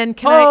 And then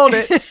Hold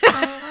it.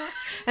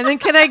 And then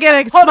can I get a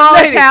Hold it, small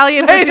lady,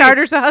 Italian lady. with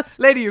tartar sauce?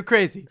 Lady, you're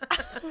crazy.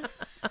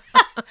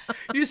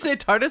 You say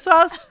tartar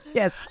sauce?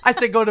 Yes. I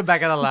say go to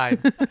back of the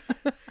line.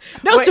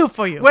 No Wait- soup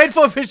for you. Wait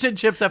for fish and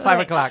chips at 5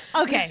 o'clock.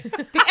 Okay.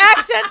 The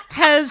accent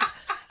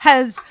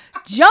has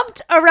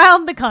jumped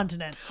around the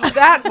continent.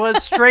 That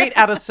was straight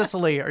out of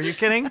Sicily. Are you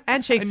kidding?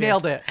 And Shakespeare. I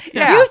nailed it.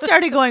 Yeah. You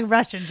started going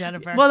Russian,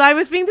 Jennifer. Well, I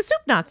was being the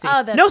soup Nazi.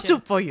 Oh, that's no true.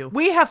 soup for you.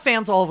 We have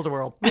fans all over the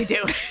world. We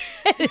do.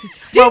 Well,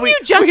 Didn't you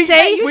just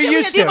say we didn't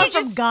used you to.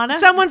 just- From Ghana?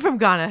 Someone from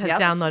Ghana has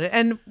Yes. downloaded,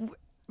 and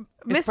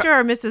Mr.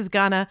 or Mrs.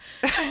 Ghana,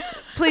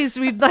 please,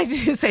 we'd like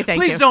to say thank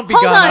Please you. don't be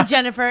Hold Ghana. on,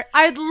 Jennifer.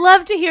 I'd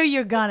love to hear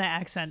your Ghana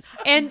accent.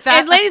 And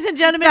ladies and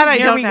gentlemen, that I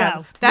here don't we have.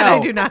 go. That No, I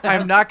do not.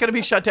 I'm not going to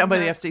be shut down by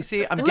the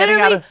FCC. I'm getting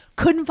out Literally of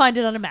couldn't find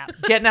it on a map.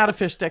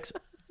 fish sticks.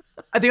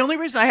 The only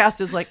reason I asked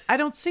is I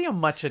don't see them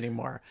much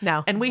anymore.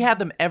 No. And we had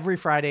them every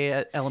Friday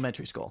at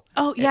elementary school.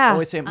 Oh yeah.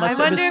 always say it I must have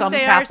wonder been if some they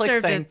Catholic are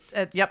served thing.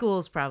 at Yep.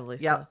 schools, probably.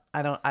 Yeah,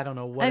 still. I don't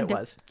know what And it they're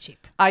was.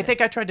 cheap. I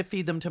think I tried to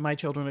feed them to my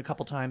children a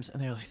couple times,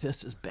 and they're like,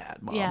 "This is bad,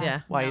 Mom. Yeah. Yeah.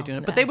 Why are you doing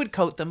it?" But they would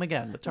coat them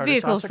again with tartar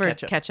Vehicle sauce or for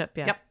ketchup. ketchup,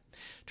 yeah. Yep.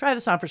 Try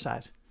this on for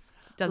size.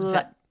 Doesn't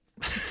Le-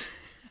 fit.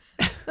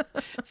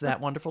 It's that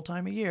wonderful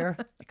time of year,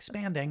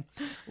 expanding.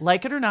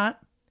 Like it or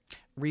not,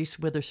 Reese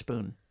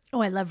Witherspoon.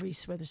 Oh, I love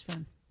Reese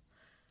Witherspoon.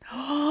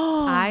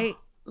 I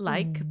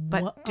like,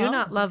 but What? do Oh,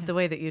 not love the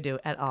way that you do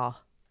at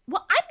all.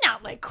 Well,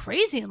 I'm not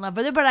crazy in love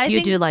with her, but I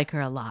think like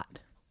her a lot.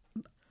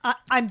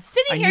 I'm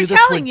sitting I here knew this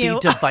telling would you. be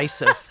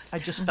divisive. I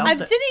just felt I'm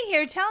it. sitting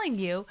here telling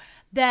you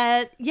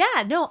that,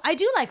 yeah, no, I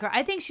do like her.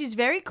 I think she's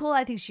very cool.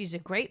 I think she's a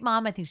great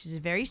mom. I think she's a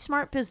very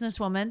smart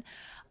businesswoman.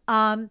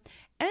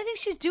 And I think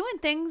she's doing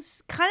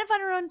things kind of on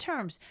her own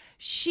terms.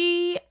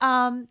 She's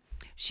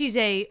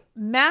a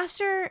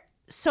master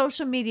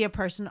social media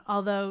person,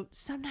 although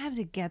sometimes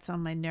it gets on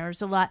my nerves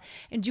a lot.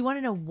 And do you want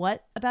to know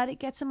what about it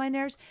gets on my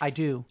nerves? I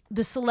do.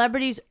 The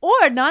celebrities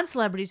or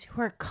non-celebrities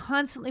who are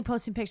constantly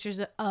posting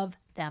pictures of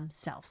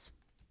themselves.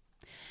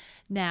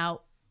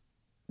 Now,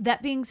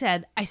 that being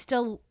said, I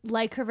still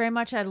like her very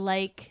much. I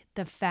like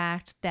the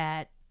fact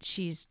that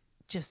she's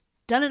just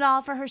done it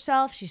all for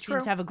herself. She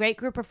seems to have a great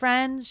group of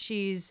friends.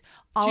 She's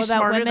all She's about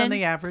smarter women. than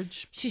the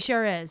average. She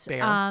sure is. bear.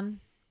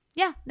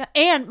 Yeah. No,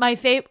 and not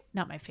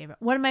my favorite.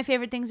 One of my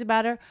favorite things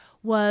about her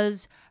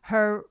was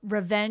her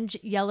revenge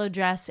yellow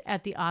dress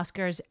at the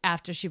Oscars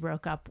after she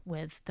broke up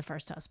with the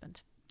first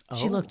husband.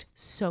 She looked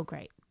so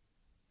great.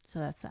 So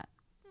that's that.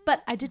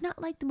 But I did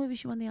not like the movie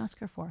she won the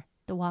Oscar for,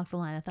 The Walk the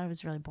Line. I thought it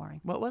was really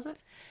boring. What was it?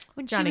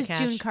 When Johnny she was Cash.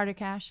 June Carter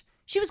Cash.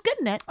 She was good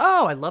in it.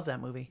 Oh, I love that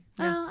movie.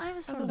 Oh, I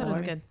was sort of that was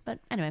bored. good. But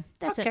anyway,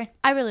 that's it. Okay.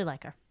 I really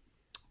like her.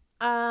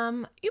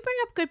 You bring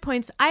up good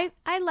points. I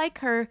like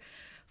her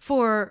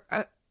for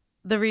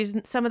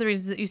some of the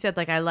reasons that you said.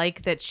 Like, I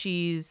like that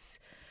she's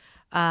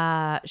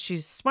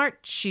smart.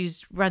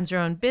 She's runs her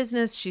own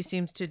business. She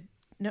seems to.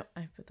 No,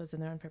 I put those in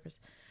there on purpose.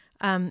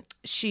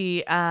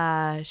 She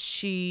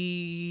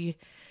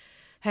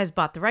has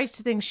bought the rights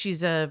to things.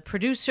 She's a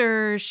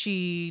producer.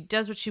 She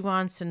does what she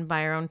wants and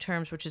by her own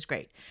terms, which is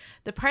great.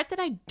 The part that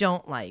I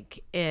don't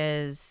like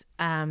is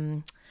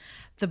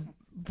the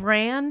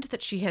brand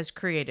that she has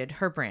created,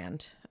 her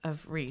brand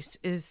of Reese,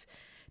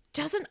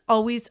 doesn't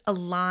always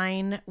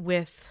align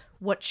with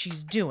what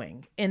she's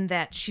doing, in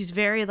that she's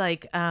very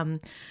like, oh,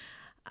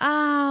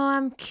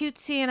 I'm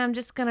cutesy and I'm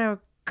just going to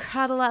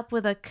cuddle up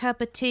with a cup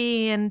of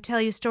tea and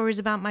tell you stories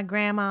about my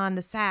grandma in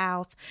the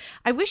South.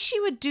 I wish she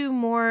would do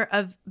more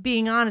of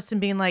being honest and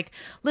being like,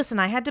 listen,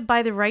 I had to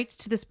buy the rights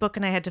to this book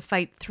and I had to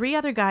fight 3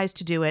 other guys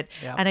to do it.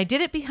 Yeah. And I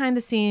did it behind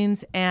the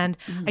scenes. And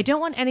I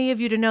don't want any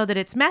of you to know that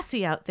it's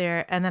messy out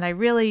there and that I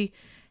really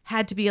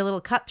had to be a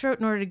little cutthroat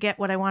in order to get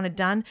what I wanted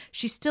done.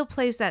 She still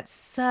plays that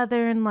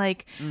Southern,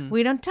 like,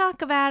 we don't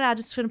talk about it. I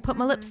just want to put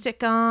my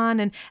lipstick on.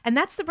 And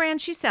that's the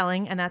brand she's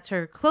selling. And that's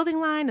her clothing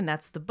line. And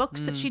that's the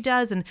books that she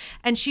does.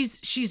 And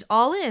she's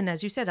all in,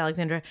 as you said,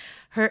 Alexandra.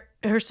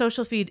 Her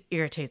social feed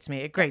irritates me.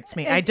 It grates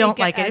me. I don't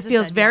like it. It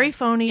feels very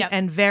phony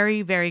and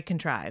very, very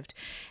contrived.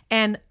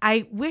 And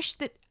I wish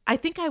that, I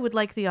think I would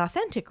like the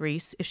authentic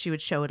Reese if she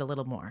would show it a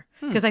little more.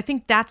 Because I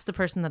think that's the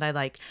person that I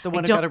like. The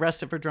one who got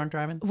arrested for drunk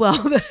driving? Well,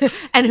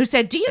 and who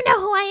said, do you know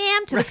who I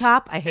am, to the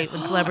cop? I hate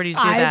when celebrities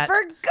do that. I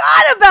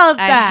forgot about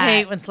that. I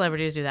hate when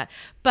celebrities do that.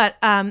 But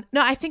no,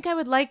 I think I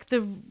would like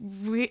the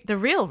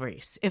real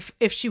Reese if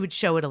she would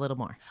show it a little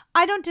more.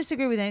 I don't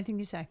disagree with anything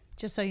you say,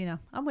 just so you know.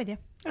 I'm with you.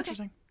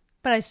 Interesting.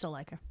 But I still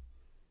like her.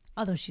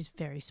 Although she's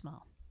very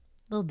small.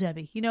 Little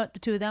Debbie. You know what, the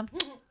two of them?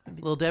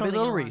 Little Debbie, Totally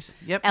Little along. Reese.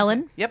 Yep.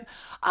 Ellen? Yep.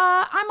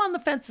 I'm on the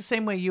fence the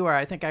same way you are.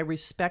 I think I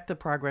respect the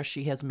progress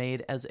she has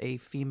made as a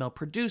female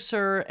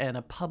producer and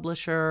a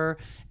publisher,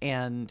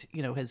 and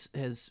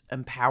has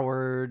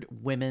empowered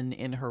women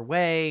in her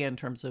way in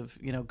terms of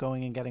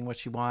going and getting what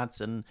she wants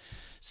and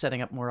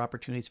setting up more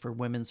opportunities for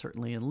women,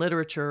 certainly in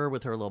literature,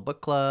 with her little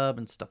book club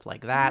and stuff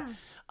like that.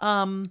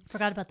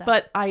 Forgot about that.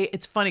 But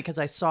it's funny because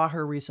I saw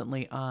her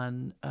recently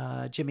on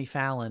Jimmy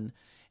Fallon.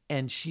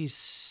 And she's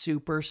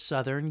super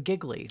Southern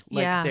giggly.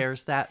 Like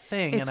there's that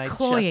thing. It's and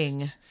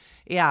cloying.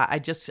 I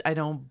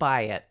don't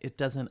buy it. It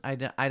doesn't, I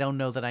don't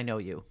know that I know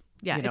you.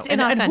 Yeah, you know? it's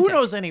and inauthentic. who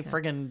knows any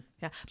friggin'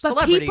 But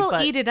celebrity. people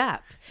eat it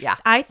up. Yeah.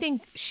 I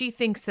think she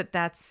thinks that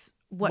that's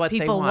what they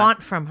people want.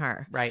 want from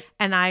her. Right.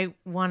 And I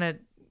want to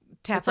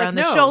tap It's her like, on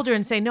the no. shoulder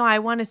and say, no, I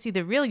want to see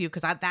the real you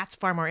because that's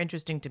far more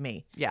interesting to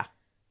me. Yeah.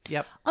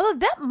 Yep. Although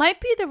that might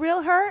be the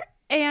real her,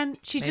 and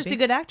she's just a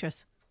Maybe. good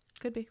actress.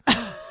 Could be.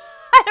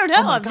 I don't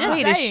know. I'm just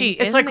Wait, saying. is she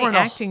It's in like the we're in a-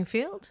 acting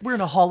field? We're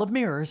in a hall of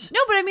mirrors. No,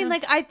 but I mean,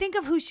 like, I think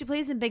of who she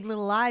plays in Big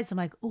Little Lies. I'm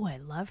like, oh, I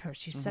love her.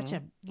 She's such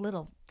a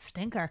little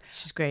stinker,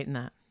 She's great in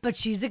that. but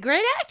she's a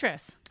great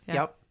actress.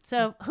 Yep.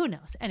 So who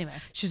knows? Anyway,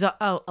 She's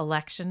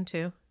Election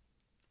too.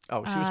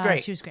 Oh, she was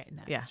great. She was great in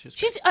that. Yeah. She's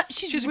She's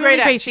a really great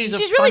actress. She's a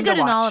really fun good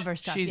to in all watch. of her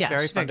stuff. She's Yeah,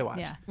 very she's fun very to good. watch.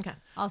 Yeah. Okay.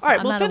 Also, All right,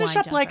 I'm we'll not a finish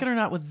wine up Like It junker. or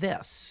Not with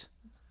this.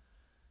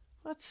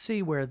 Let's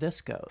see where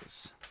this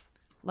goes.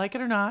 Like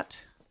it or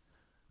not,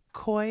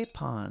 koi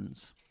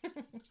ponds.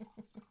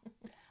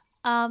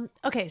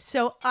 Okay,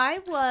 so I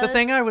was The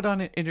thing I would want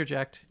to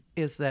interject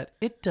is that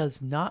it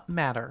does not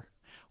matter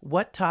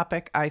what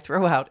topic I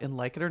throw out in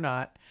Like It or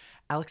Not.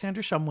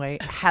 Alexandra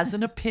Shumway has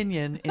an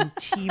opinion in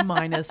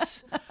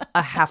T-minus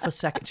a half a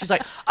second. She's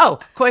like, oh,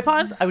 koi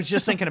ponds? I was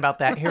just thinking about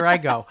that. Here I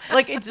go.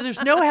 Like,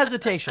 there's no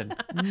hesitation.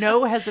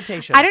 No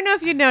hesitation. I don't know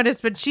if you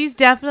noticed, but she's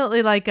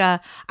definitely like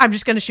I'm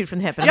just going to shoot from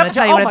the hip and Yep. I'm going to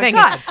tell you Oh what I my think.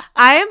 God.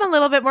 I am a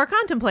little bit more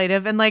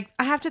contemplative and like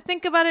I have to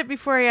think about it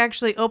before I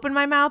actually open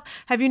my mouth.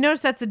 Have you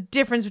noticed that's a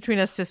difference between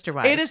us sister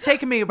wives? It has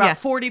taken me about Yeah.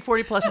 40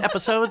 plus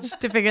episodes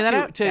To figure that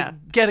out? To Yeah.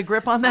 get a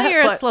grip on that. Well,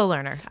 you're a but- slow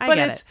learner. I But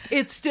get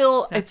it's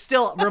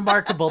still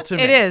remarkable to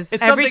me. it is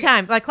It's every something-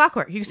 time, like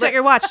clockwork. You set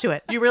your watch to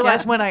it. You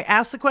realize Yeah. when I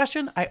ask the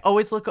question, I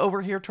always look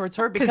over here towards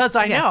her because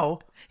I yeah. know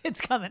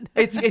it's coming.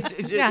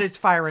 it's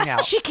firing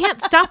out. She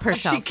can't stop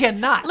herself. She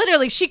cannot.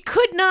 Literally, she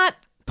could not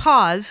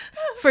pause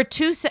for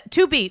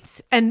two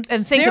beats and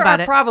think There about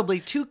are it. probably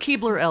 2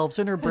 Keebler elves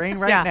in her brain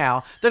right Yeah.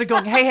 now that are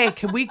going, hey,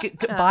 can we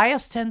buy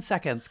us 10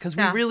 seconds? Because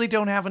we Yeah. really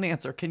don't have an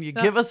answer. Can you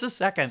give us a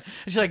second?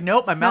 And she's like,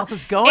 nope, my mouth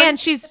is going. And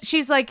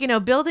she's like,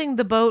 building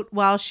the boat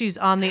while she's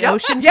on the Yep.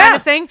 ocean kind Yes.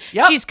 of thing.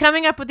 Yep. She's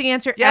coming up with the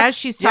answer Yes. as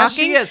she's Yes,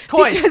 talking. she is.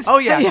 Koi's. Because- Oh,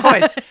 yeah,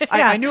 Koi's.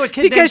 I knew a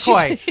kid Because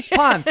named she's- Koi.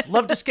 Ponds.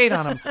 Love to skate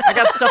on him. I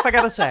got stuff I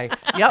got to say.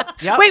 Yep.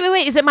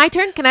 Wait. Is it my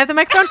turn? Can I have the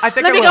microphone? I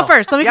think Let I me will. go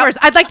first. Let me Yep. go first.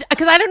 I'd like to,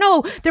 because I don't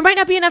know. There might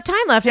not be enough time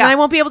left, Yeah. and I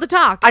won't be able to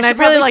talk. I And should I'd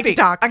really probably like speak.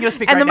 to talk. I'm gonna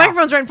speak And right the now.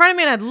 microphone's right in front of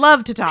me, and I'd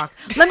love to talk.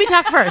 Let me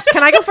talk first.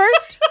 Can I go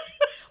first?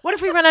 What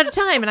if we run out of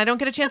time and I don't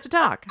get a chance to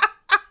talk?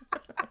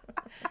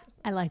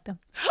 I like them.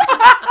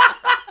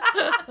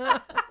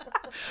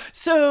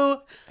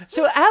 So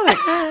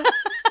Alex,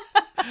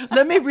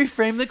 let me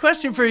reframe the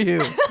question for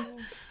you.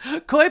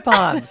 Koi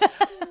ponds,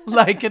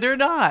 like it or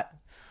not.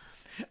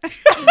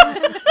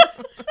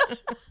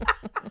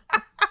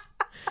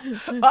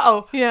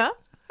 Uh-oh. Yeah.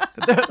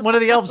 One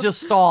of the elves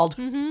just stalled.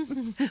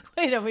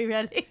 Wait, are we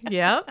ready?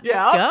 Yeah.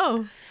 Yeah.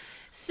 Go.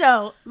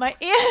 So my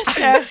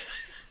answer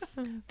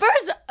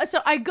first. So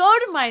I go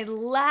to my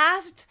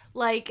last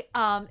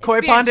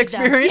Koi pond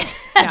experience?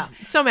 Yeah.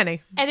 So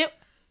many. and it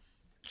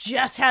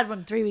just had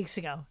one 3 weeks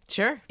ago.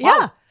 Sure.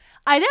 Yeah,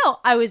 I know.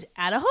 I was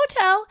at a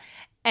hotel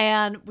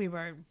and we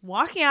were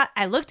walking out.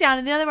 I looked down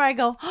and the other way I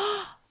go,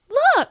 oh,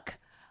 look,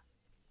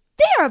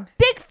 they are a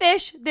big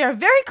fish. They're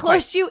very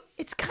close to you.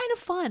 It's kind of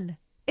fun.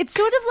 It's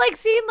sort of like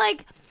seeing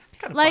kind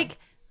of like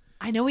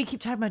I know we keep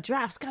talking about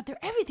giraffes. God, they're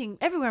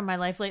everywhere in my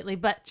life lately,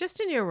 but Just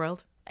in your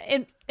world.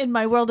 in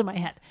my world in my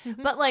head.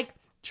 But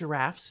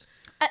Giraffes.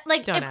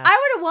 like Don't if ask. I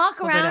were to walk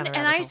We'll go down around a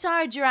and rabbit I hole.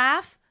 saw a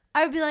giraffe,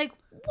 I would be like,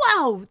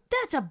 wow,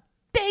 that's a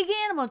big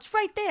animal. It's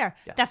right there.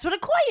 Yes. That's what a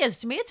koi is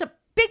to me. It's a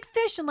big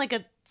fish in like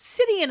a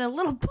city in a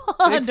little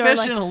pond. Big or fish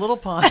like, in a little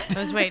pond.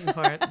 I was waiting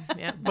for it.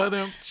 Yeah. But We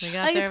got like,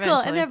 there it's cool.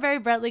 eventually. And they're very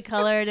brightly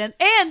colored. And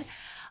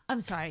I'm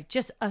sorry,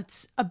 just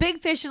a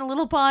big fish in a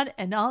little pond,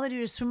 and all they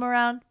do is swim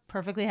around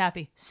perfectly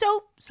happy.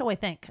 So I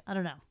think. I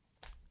don't know.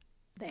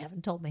 They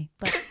haven't told me,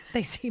 but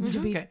they seem to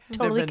be Okay.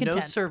 totally There have been no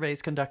content.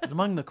 surveys conducted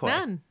among the koi.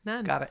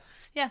 None. Got it.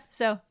 Yeah,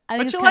 so I think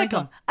But it's you kinda like cool.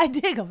 'em. I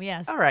dig them,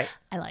 yes. All right.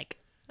 I like.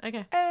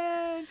 Okay.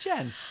 And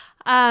Jen.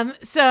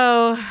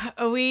 So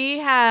we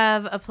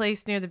have a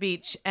place near the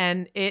beach,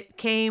 and it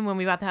came when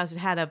we bought the house. It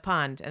had a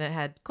pond, and it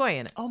had koi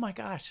in it. Oh my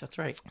gosh, that's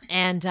right.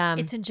 And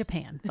It's in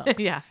Japan,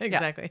 folks. yeah,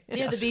 exactly.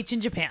 Near the beach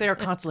in Japan. They are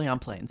constantly on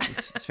planes,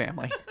 his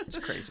family. It's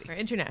crazy. We're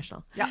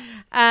international. Yeah.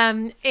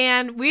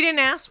 And we didn't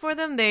ask for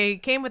them. They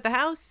came with the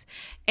house,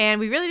 and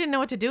we really didn't know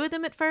what to do with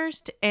them at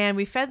first. And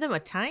we fed them a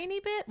tiny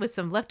bit with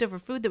some leftover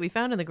food that we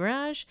found in the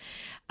garage.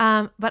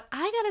 But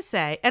I gotta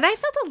say, and I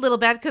felt a little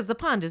bad because the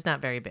pond is not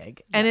very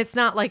big, and it's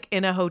not like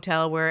in a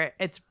hotel where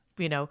it's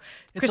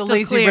crystal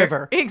lazy clear.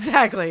 river.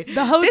 Exactly.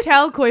 The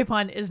hotel koi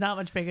pond is not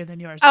much bigger than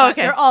yours. Oh, but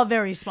okay. They're all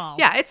very small.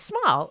 Yeah, it's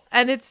small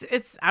and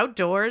it's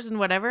outdoors and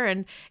whatever.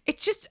 And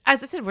it's just,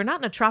 as I said, we're not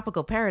in a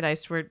tropical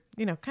paradise. We're,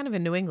 kind of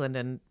in New England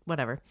and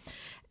whatever.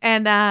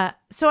 And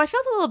so I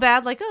felt a little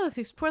bad, like, oh,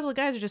 these poor little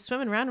guys are just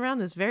swimming around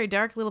this very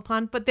dark little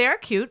pond. But they are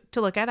cute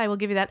to look at. I will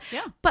give you that.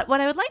 Yeah. But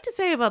what I would like to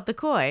say about the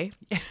koi,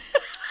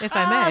 if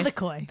I may. the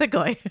koi. The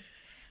koi.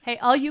 Hey,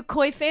 all you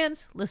koi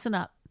fans, listen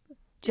up.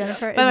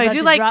 Jennifer is By the way, about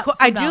to drop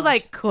some I do knowledge.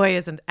 like koi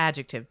as an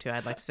adjective too.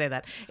 I'd like to say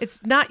that.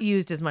 It's not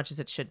used as much as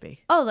it should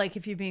be. Oh, like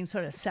if you're being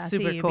sort of sassy,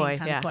 Super you're coy, being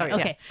kind yeah. of coy. Oh, yeah.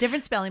 Okay,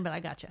 different spelling, but I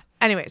gotcha.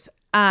 Anyways,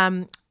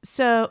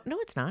 so no,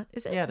 it's not.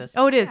 Is it? Yeah, it is.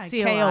 Oh, it is. Yeah,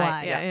 C-O-I.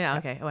 K-O-I. Yeah.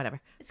 Okay.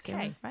 Whatever. It's K,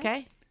 right?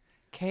 Okay.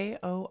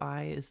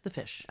 K-O-I is the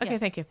fish. Okay. Yes.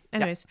 Thank you.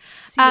 Anyways,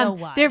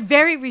 C-O-Y. they're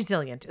very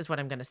resilient, is what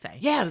I'm going to say.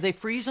 Yeah, do they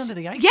freeze under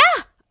the ice?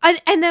 Yeah.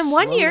 And then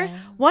one Slow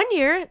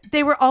year, down.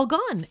 they were all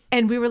gone,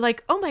 and we were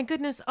like, "Oh my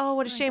goodness! Oh,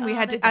 what a shame!" We God,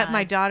 had they to.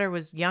 My died. daughter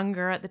was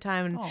younger at the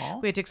time, and Aw.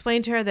 we had to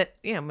explain to her that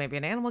maybe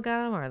an animal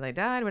got them or they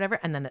died,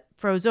 whatever. And then it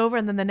froze over,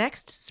 and then the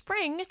next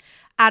spring,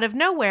 out of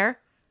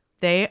nowhere,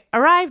 they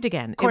arrived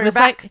again. Koi it are was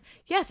back.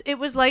 like it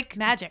was like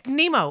Magic.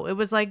 Nemo. It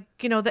was like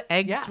the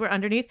eggs Yeah. were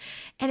underneath,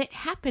 and it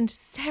happened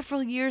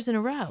several years in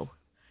a row.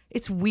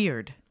 It's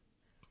weird.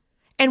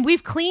 And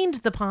we've cleaned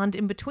the pond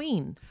in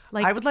between.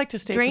 Like I would like to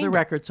state for drained the it.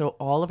 record so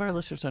all of our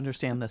listeners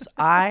understand this.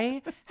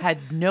 I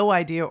had no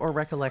idea or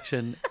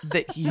recollection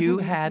that you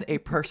had a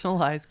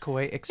personalized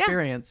koi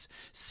experience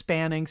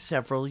spanning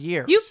several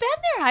years. You've been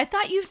there. I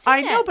thought you've seen I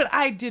it. know, but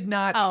I did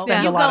not Oh,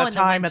 spend you a go lot in of the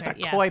time winter, at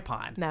the yeah. koi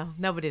pond. No,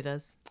 nobody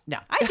does. No.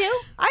 I do.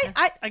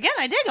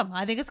 I dig them.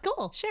 I think it's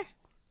cool. Sure.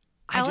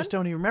 I just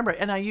don't even remember.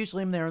 And I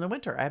usually am there in the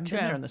winter. I haven't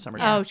been there in the summer.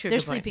 Oh, true. They're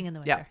good point. sleeping in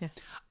the Yeah. winter.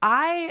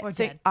 I Or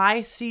think dead.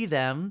 I see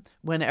them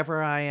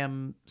whenever I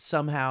am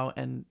somehow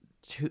and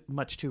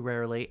much too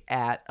rarely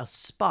at a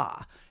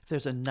spa. If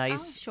there's a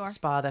nice sure.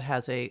 spa that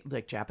has a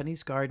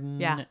Japanese garden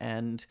Yeah.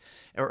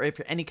 or if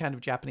any kind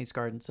of Japanese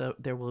garden, so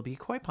there will be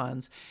koi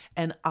ponds.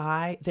 And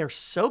they're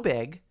so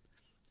big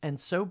and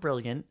so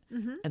brilliant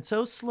and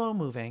so slow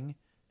moving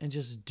and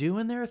just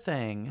doing their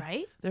thing.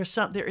 Right? There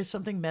is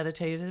something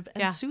meditative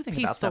and Yeah, soothing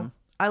peaceful. about them.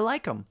 I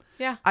like them.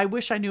 Yeah. I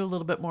wish I knew a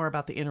little bit more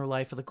about the inner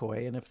life of the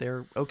koi and if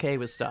they're okay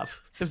with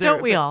stuff.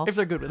 Don't we all? If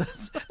they're good with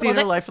this. The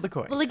inner life of the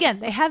koi. Well, again,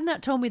 they have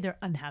not told me they're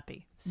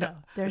unhappy. So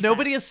there's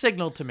Nobody has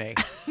signaled to me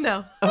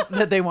No.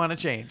 that they want to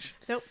change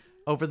Nope.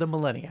 over the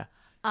millennia.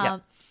 Yeah.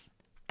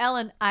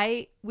 Ellen,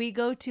 we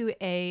go to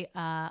a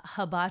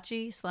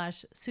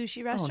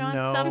hibachi/sushi restaurant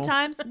no.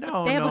 sometimes.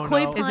 No, they have no, a koi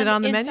no. pond Is it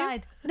on the menu?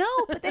 inside. No,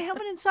 but they have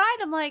it inside.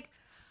 I'm like,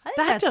 I think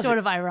That that's doesn't- sort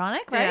of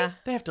ironic, right? Yeah.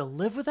 They have to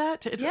live with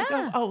that.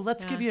 Yeah. Oh,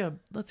 let's give you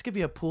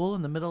a pool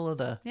in the middle of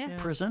the Yeah.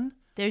 prison.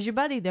 There's your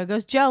buddy. There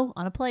goes Joe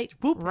on a plate,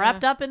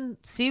 wrapped up in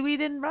seaweed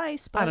and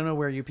rice. But I don't know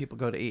where you people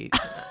go to eat.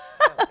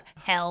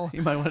 hell.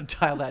 You might want to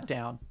dial that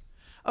down.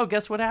 Oh,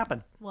 guess what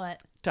happened?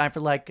 What? Time for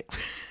like.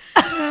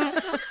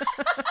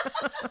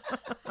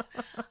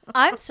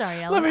 I'm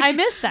sorry, Ellen. me I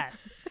missed that.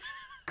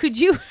 Could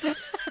you?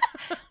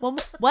 Well,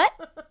 what?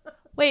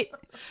 Wait,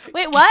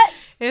 what?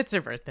 It's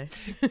her birthday.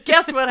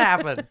 Guess what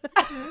happened?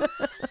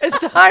 It's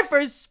time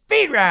for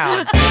speed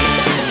round.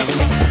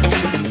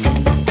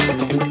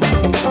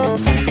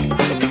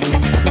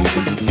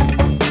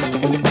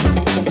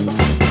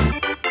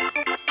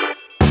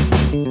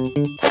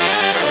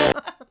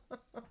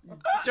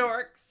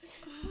 Dorks.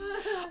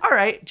 All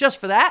right, just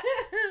for that,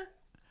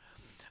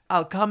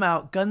 I'll come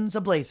out guns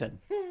a-blazing.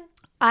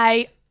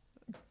 I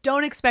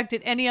don't expect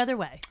it any other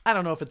way. I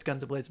don't know if it's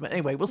guns a-blazing, but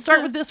anyway, we'll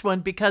start with this one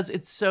because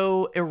it's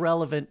so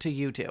irrelevant to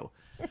you two.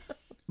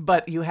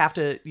 But you have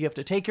to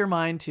take your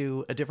mind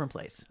to a different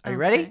place. Are you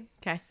ready?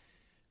 Okay.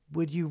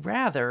 Would you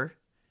rather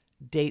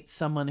date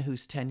someone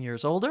who's 10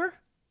 years older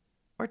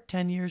or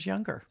 10 years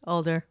younger?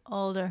 Older.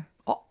 Older.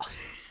 Oh,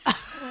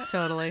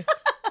 Totally.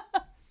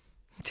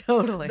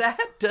 Totally.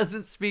 that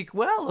doesn't speak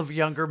well of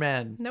younger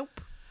men. Nope.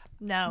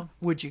 No.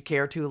 Would you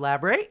care to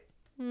elaborate?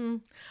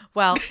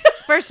 Well,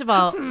 first of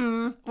all,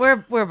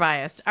 we're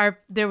biased.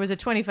 There was a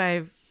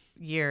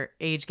 25-year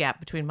age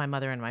gap between my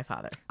mother and my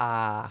father.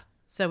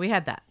 So we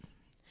had that.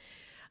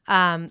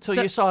 So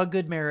you saw a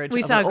good marriage.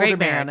 We of saw an a great older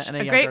man marriage. and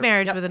A a great younger-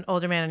 marriage Yep, with an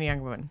older man and a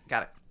younger woman.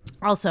 got it.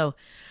 Also,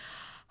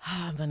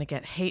 I'm going to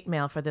get hate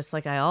mail for this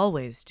like I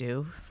always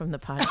do from the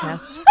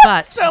podcast.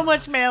 But So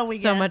much mail we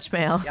get. so much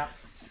mail. Yep.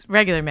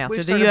 Regular mail We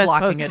through the started U.S.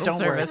 blocking Postal it. Don't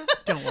Service. worry.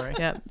 Don't worry.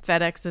 Yeah,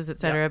 FedExes,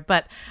 etc.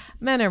 But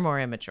men are more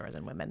immature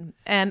than women,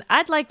 and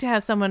I'd like to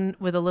have someone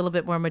with a little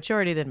bit more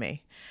maturity than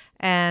me.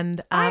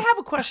 And I have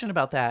a question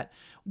about that.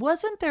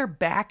 Wasn't there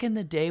back in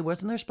the day,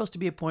 wasn't there supposed to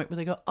be a point where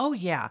they go, oh,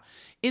 yeah,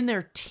 in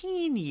their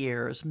teen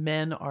years,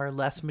 men are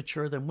less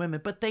mature than women,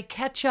 but they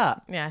catch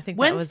up? Yeah, I think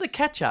that When's was- the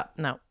catch up?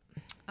 no,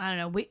 I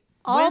don't know.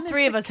 All When is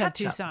three of the us have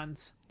two catch-up?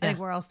 sons. I think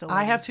we're all still. I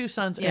waiting, have two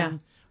sons, Yeah. and,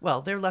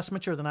 well, they're less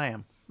mature than I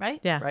am,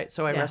 right. yeah, right?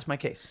 So I rest my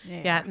case.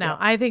 yeah. No,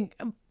 I think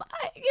you know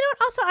what?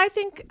 Also, I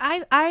think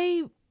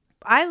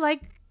I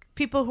like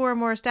people who are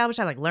more established.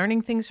 I like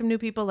learning things from new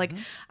people. Like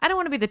I don't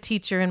want to be the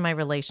teacher in my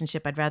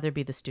relationship. I'd rather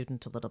be the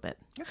student a little bit.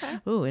 Okay.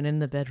 Ooh, and in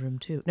the bedroom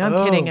too. No,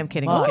 I'm kidding. I'm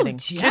kidding. I'm kidding.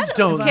 Kids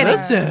don't Kidding.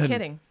 listen.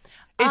 Kidding.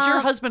 Is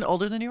your husband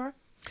older than you are?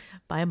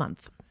 By a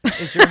month.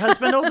 Is your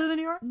husband older than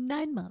you are?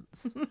 9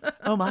 months.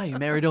 Oh my, you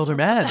married older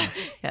men.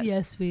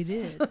 Yes, we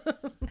did.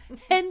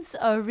 Hence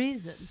our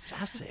reason.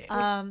 Sassy.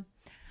 I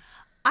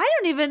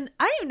don't even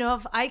know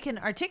if I can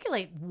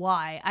articulate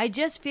why. I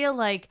just feel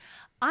like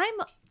I'm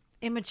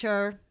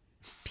immature,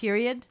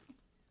 period.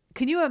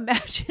 Can you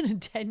imagine in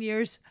 10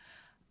 years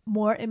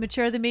more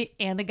immature than me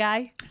and a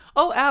guy?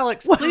 Oh,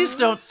 Alex, please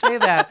don't say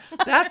that.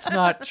 That's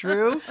not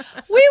true.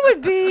 We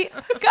would be,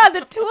 God,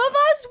 the two of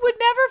us would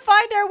never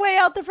find our way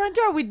out the front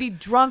door. We'd be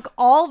drunk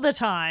all the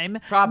time.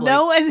 Probably.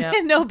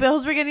 And no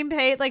bills were getting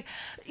paid. Like,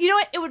 you know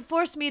what? It would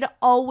force me to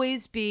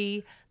always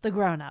be the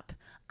grown up.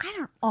 I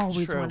don't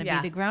always True. want to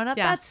Yeah. be the grown up.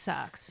 Yeah. That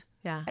sucks.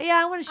 Yeah. Yeah,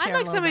 I want to share. I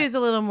like somebody who's a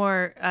little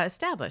more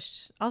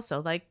established.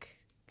 Also, like,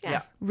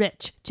 Yeah.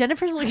 rich.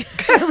 Jennifer's looking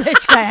for a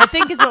rich guy, I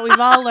think is what we've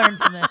all learned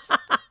from this.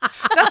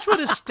 That's what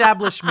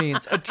established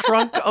means. A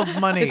trunk of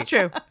money. It's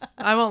true.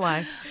 I won't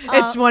lie.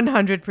 It's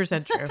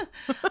 100% true.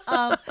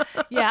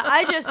 Yeah,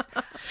 I just,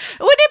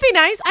 Wouldn't it be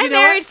nice? I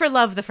know married for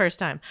love the first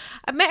time.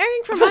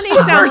 Marrying for money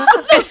sounds.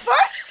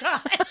 first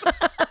time.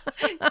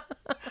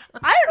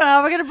 I don't know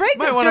how we're going to break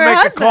Might this want to to her make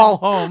a husband. call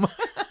home.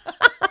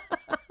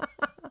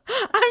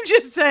 I'm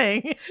just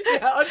saying.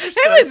 Yeah, understood.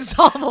 It would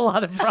solve a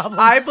lot of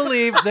problems. I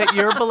believe that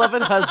your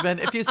beloved husband,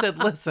 if you said,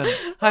 listen,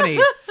 honey,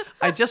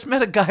 I just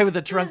met a guy with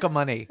a trunk of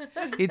money,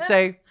 he'd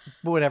say,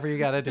 whatever you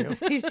got to do.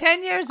 He's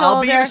 10 years I'll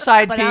older, be your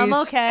side but piece. I'm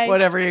okay.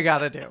 Whatever you got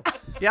to do.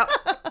 Yep.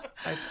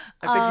 I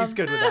think he's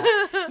good with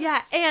that.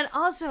 Yeah, and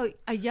also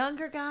a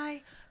younger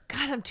guy.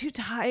 God, I'm too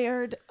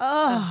tired.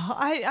 Oh,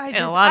 I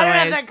just lot I of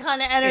don't ways. have that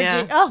kind of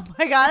energy. Yeah. Oh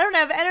my God, I don't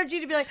have energy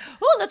to be like,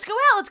 oh, let's go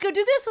out, let's go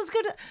do this, let's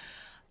go do.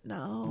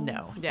 No,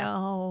 No. Yeah.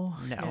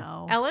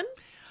 no. Ellen?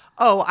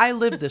 Oh, I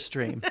live this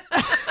dream.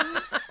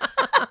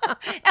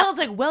 Ellen's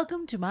like,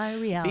 welcome to my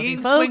reality,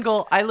 Being folks.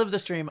 Swingle, I live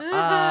this dream.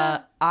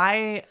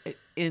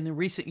 In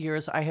recent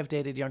years, I have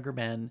dated younger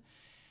men,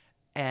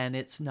 and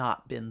it's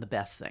not been the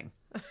best thing.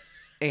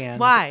 And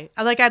Why?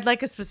 I'd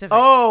like a specific.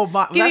 Oh,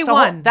 my, Give me that's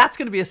one. That's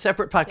going to be a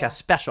separate podcast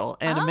special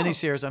and a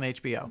miniseries on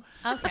HBO.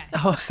 Okay.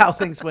 How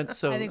things went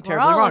so I think we're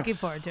terribly all wrong. looking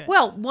forward to it.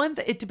 Well,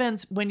 it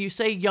depends. When you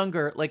say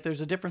younger, like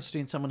there's a difference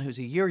between someone who's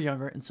a year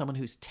younger and someone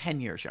who's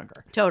 10 years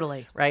younger.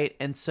 Totally. Right.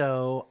 And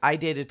so I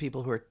dated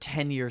people who are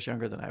 10 years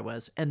younger than I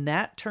was. And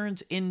that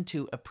turns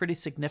into a pretty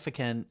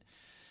significant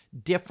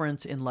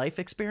difference in life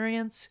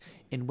experience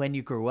in when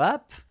you grew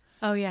up.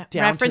 Oh yeah.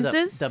 Down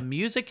References. to the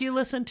music you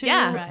listen to,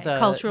 Yeah. Right. the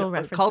Cultural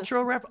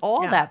references.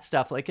 all Yeah. that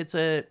stuff. Like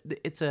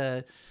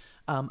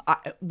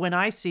when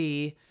I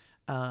see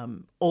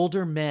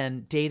older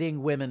men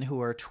dating women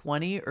who are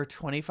 20 or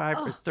 25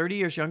 or 30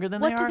 years younger than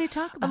What they do are. they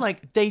talk about? I'm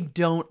like, they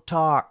don't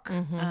talk.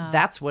 Mm-hmm.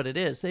 That's what it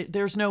is.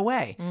 There's no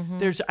way.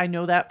 I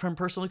know that from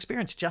personal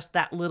experience, just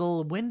that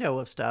little window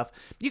of stuff.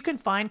 You can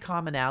find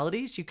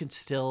commonalities. You can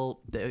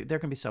still, there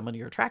can be someone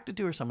you're attracted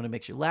to or someone who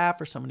makes you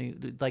laugh or someone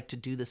who'd like to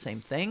do the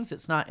same things.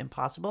 It's not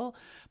impossible,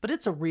 but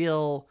it's a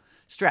real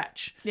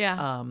stretch.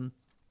 Yeah.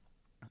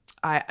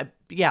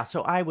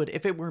 So I would,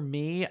 if it were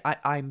me,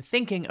 I'm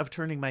thinking of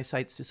turning my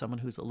sights to someone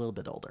who's a little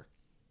bit older,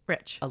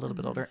 Rich. a little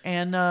bit older,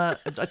 and a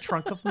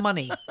trunk of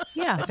money.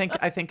 Yeah.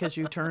 I think as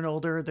you turn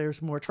older,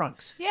 there's more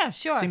trunks. Yeah,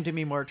 sure. Seem to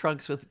me more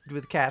trunks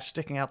with cash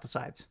sticking out the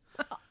sides.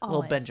 Little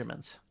Always.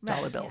 Benjamins,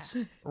 dollar Right, bills,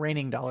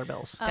 raining dollar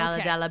bills.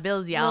 Dollar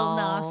bills, Lil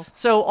y'all. Nas.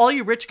 So all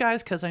you rich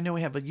guys, because I know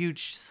we have a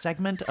huge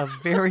segment of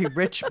very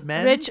rich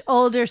men. Rich,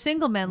 older,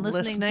 single men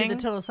listening to Listening. the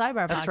Total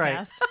Sidebar That's podcast.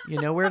 right. You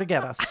know where to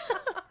get us.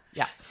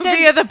 Yeah.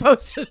 Via the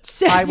postage.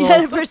 I Send will-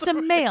 it for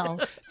some mail.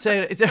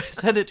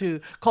 Send it to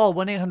call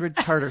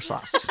 1-800-Tartar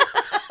Sauce.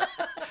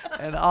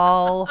 And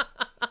I'll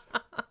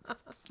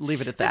leave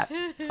it at that.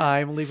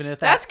 I'm leaving it at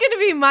that. That's going to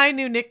be my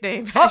new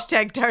nickname.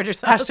 Hashtag tartar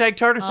sauce. Hashtag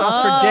tartar sauce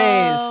Oh. for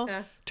days.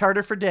 Yeah.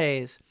 Tartar for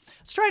days.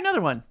 Let's try another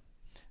one.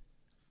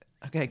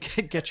 Okay,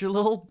 get your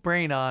little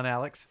brain on,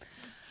 Alex.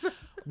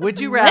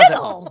 Would you rather?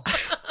 Little.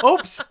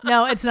 Oops.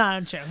 No, it's not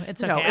untrue.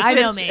 It's okay. No, I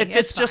know me. It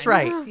fits It's just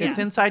fine. right. Yeah. It's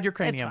inside your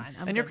cranium. fine.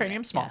 I'm And your good with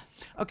cranium's it. small.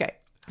 Okay.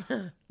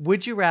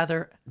 Would you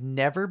rather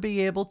never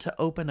be able to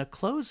open a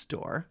closed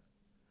door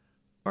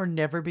or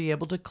never be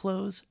able to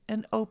close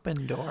an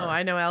open door? Oh,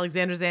 I know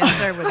Alexandra's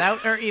answer without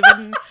her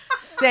even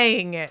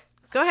saying it.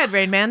 Go ahead,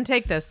 Rain Man.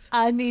 Take this.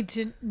 I need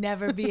to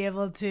never be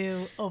able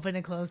to open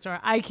a closed door.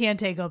 I can't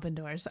take open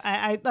doors.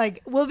 I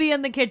like, we'll be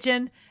in the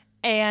kitchen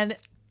and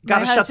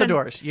Gotta my shut the husband-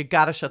 doors. You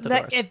gotta shut the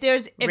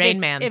doors. If Rain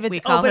it's, Man. if it's We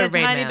call open her a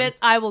Rain tiny Man. bit,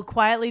 I will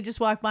quietly just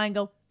walk by and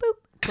go boop,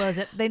 close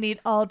it. They need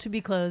all to be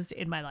closed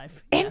in my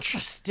life.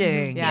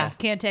 Interesting. Yeah,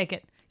 can't take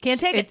it. Can't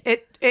take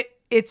it.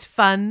 It's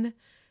fun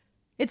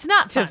It's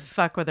not to fun.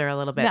 fuck with her a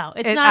little bit. No,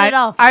 it's not at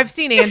all fun. I've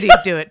seen Andy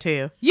do it to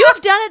you. You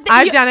have done it.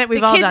 I've done it.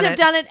 We've the all kids done have it.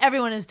 done it.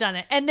 Everyone has done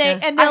it, and they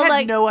and I they'll had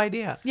like no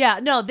idea. yeah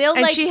no they'll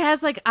And like she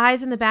has like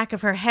eyes in the back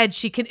of her head.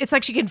 It's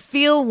like she can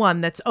feel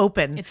one that's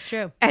open. It's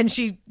true. And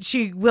she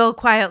will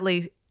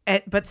quietly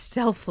but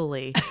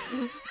stealthily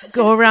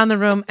go around the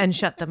room and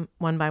shut them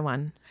one by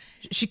one.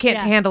 She can't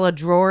Yeah. handle a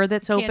drawer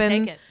that's Can't open.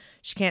 take it.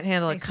 She can't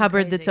handle Makes a me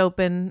cupboard that's crazy.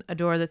 open, a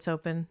door that's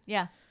open.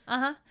 yeah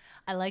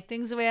I like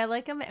things the way I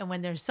like them, and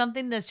when there's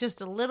something that's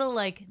just a little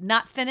like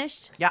not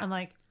finished, Yeah. I'm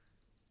like,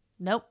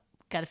 nope,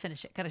 gotta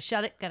finish it, gotta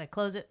shut it, gotta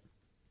close it.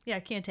 Yeah, I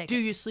can't take Do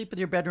it. you sleep with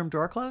your bedroom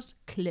door closed?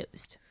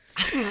 Closed.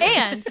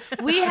 And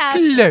we have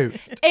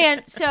Closed.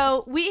 and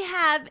so we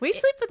have We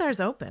sleep with ours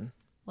open.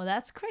 well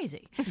that's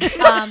crazy.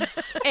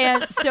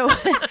 And so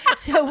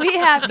we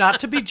have Not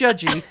to be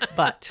judgy,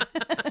 but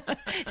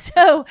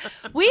so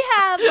we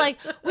have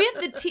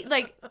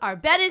the our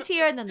bed is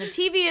here and then the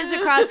TV is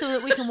across so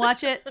that we can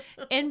watch it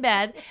in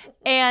bed,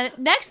 and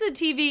next to the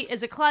TV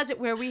is a closet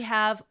where we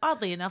have,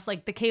 oddly enough,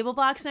 like the cable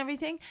box and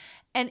everything.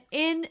 And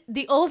in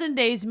the olden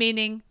days,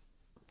 meaning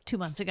 2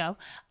 months ago,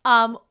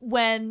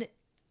 when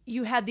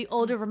you had the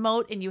older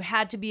remote and you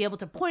had to be able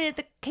to point at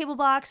the cable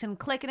box and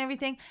click and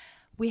everything,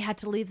 we had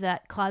to leave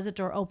that closet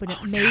door open.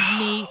 It made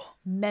me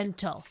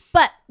mental.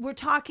 But we're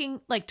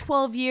talking like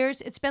 12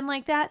 years. It's been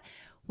like that.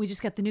 We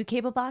just got the new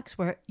cable box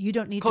where you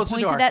don't need Close to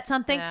the point it door. at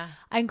something. Yeah.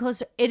 I can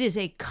close it. It is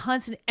a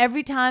constant.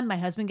 Every time my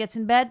husband gets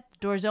in bed, the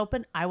door's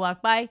open. I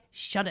walk by,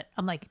 shut it.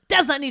 I'm like,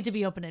 does not need to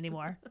be open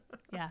anymore.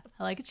 Yeah,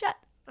 I like it shut.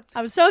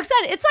 I'm so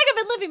excited. It's like I've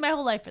been living my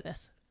whole life for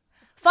this.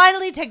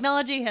 Finally,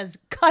 technology has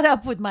caught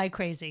up with my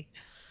crazy.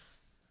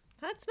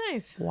 That's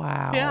nice.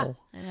 wow. Yeah.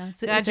 I know,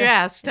 it's, Glad it's you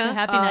asked, It's huh? a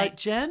happy night.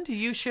 Jen, do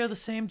you share the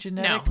same No,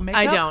 genetic makeup?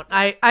 I don't.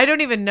 I don't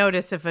even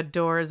notice if a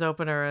door is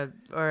open or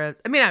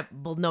I mean, I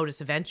will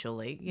notice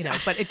eventually,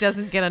 but it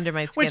doesn't get under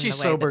my skin. When she the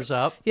way sobers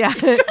up. Yeah.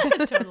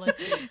 Totally.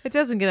 It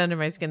doesn't get under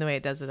my skin the way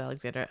it does with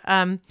Alexandra.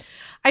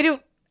 I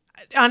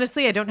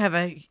don't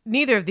have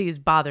neither of these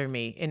bother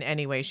me in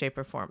any way, shape,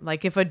 or form.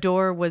 Like if a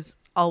door was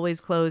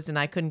always closed and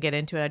I couldn't get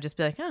into it, I'd just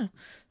be like,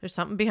 there's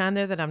something behind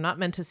there that I'm not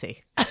meant to see.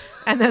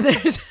 And then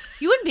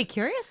You wouldn't be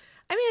curious?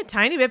 I mean, a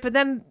tiny bit, but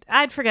then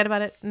I'd forget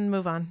about it and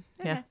move on.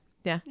 Yeah.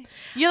 Yeah.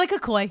 You're like a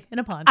koi in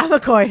a pond. I'm a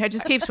koi. I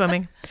just keep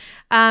swimming.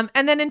 And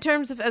then in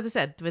terms of, as I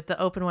said, with the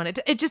open one,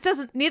 it just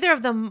doesn't, neither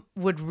of them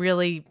would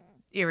really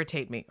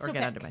irritate me or get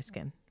okay. under my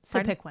skin. So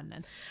Pardon? pick one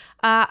then.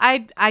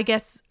 I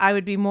guess I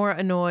would be more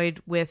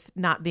annoyed with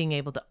not being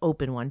able to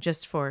open one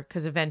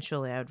because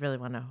eventually I would really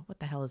want to know what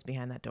the hell is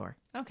behind that door.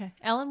 Okay.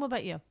 Ellen, what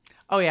about you?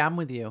 Oh yeah, I'm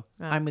with you.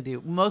 I'm with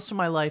you. Most of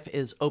my life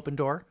is open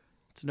door.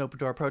 It's an open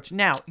door approach.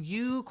 Now,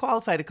 you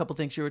qualified a couple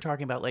things you were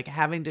talking about, like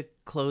having to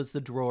close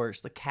the drawers,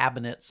 the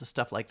cabinets, the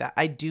stuff like that.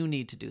 I do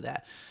need to do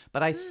that.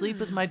 But I sleep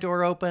with my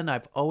door open.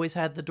 I've always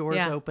had the doors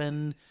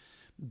open.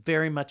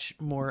 Very much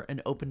more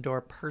an open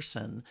door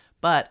person.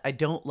 But I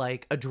don't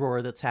like a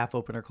drawer that's half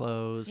open or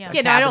closed. Yeah. A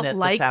Yeah, no, I cabinet don't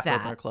like that's half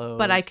open or that, closed.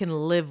 but I can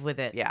live with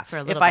it Yeah. for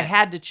a If little I bit.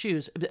 had to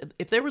choose,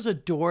 if there was a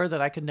door that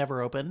I could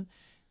never open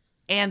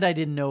and I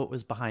didn't know it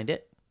was behind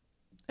it,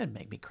 it'd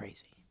make me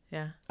crazy.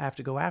 Yeah. I have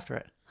to go after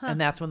it. And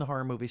that's when the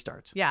horror movie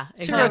starts. Yeah,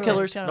 Serial exactly.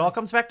 killers. It Totally. all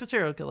comes back to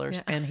serial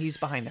killers. And he's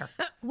behind there.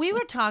 We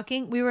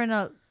were in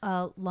a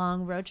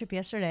long road trip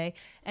yesterday,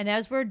 and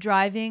as we're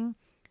driving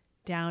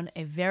down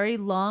a very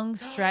long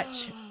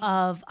stretch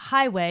of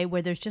highway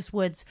where there's just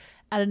woods,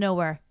 out of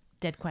nowhere,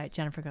 dead quiet,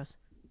 Jennifer goes,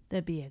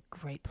 "That'd be a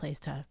great place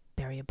to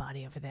bury a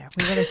body over there."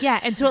 We were like, yeah.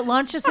 And so it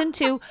launched us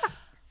into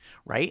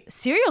Right?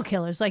 serial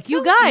killers. Like, So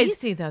you guys,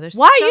 easy, though. There's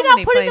why are so you not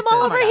many putting them all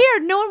places. over here?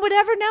 No one would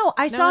ever know.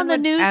 I saw one on the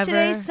would news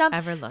today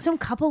ever look. some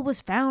couple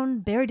was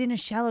found buried in a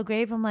shallow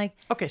grave. I'm like,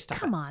 Okay, stop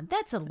come it. on,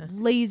 that's a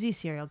lazy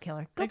serial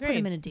killer. Go put him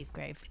Agreed. in a deep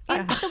grave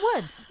in the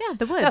woods. Yeah,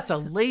 the woods. That's a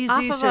lazy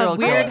Off of serial a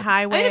weird killer.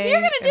 highway I mean, if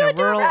you're gonna do in a it,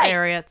 do it rural right.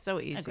 area. It's so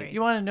easy. Agreed.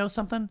 You want to know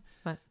something?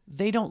 What?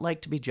 They don't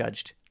like to be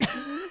judged.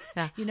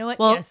 You know what?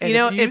 Well, Yes. you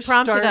know, if you it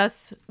prompted start-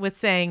 us with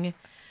saying,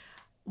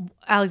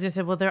 Alexander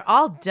said, well, they're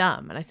all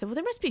dumb. And I said, well,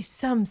 there must be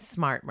some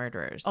smart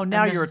murderers. Oh, And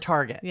now then- you're a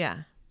target. Yeah.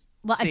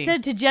 Well, I See. said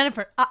it to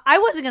Jennifer. I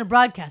wasn't going to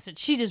broadcast it.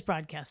 She just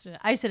broadcasted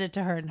it. I said it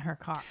to her in her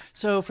car.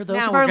 So for those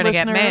Now of we're our gonna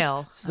listeners, get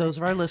mail. those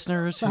of our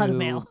listeners lot of who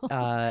mail.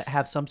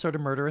 have some sort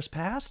of murderous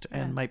past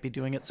and might be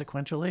doing it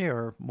sequentially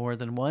or more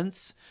than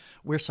once,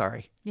 we're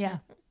sorry. Yeah.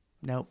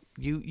 No,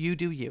 you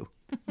do you.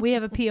 We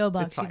have a P.O.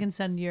 box. It's You fine. can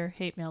send your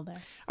hate mail there.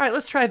 All right,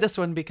 let's try this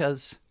one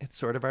because it's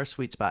sort of our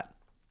sweet spot.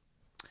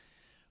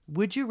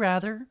 Would you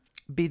rather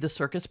be the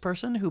circus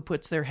person who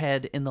puts their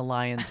head in the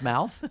lion's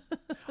mouth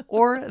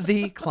or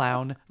the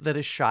clown that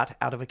is shot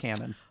out of a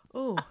cannon?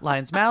 Ooh.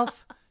 Lion's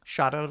mouth,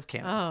 shot out of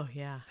cannon. Oh,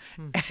 yeah.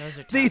 Those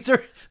are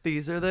tough.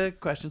 These are the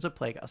questions that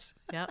plague us.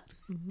 Yep.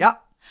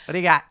 Yep. What do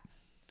you got?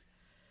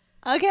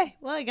 Okay.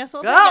 Well, I guess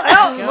I'll take it.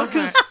 Oh, look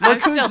who's I'm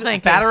still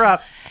thinking. batter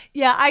up.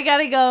 Yeah, I got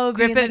to go.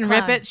 Grip being it the and rip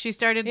clown. it. She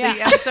started Yeah.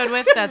 the episode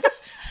with. That's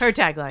her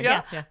tagline.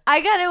 Yeah. Yeah.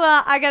 I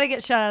got to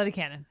get shot out of the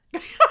cannon.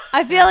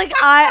 I feel like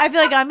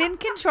I'm in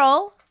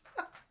control.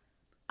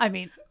 I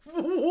mean,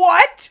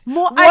 What?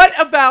 More- What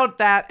about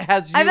that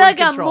has you I feel in like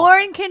control? I'm more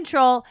in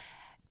control.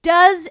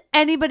 Does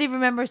anybody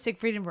remember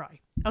Siegfried and Roy?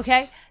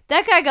 Okay.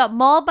 That guy got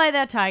mauled by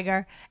that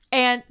tiger,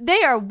 and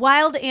they are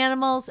wild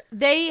animals.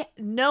 They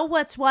know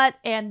what's what,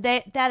 and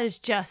that is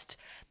just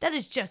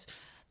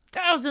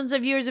thousands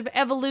of years of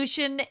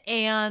evolution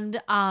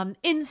and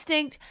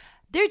instinct.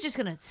 They're just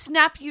gonna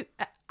snap you.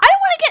 I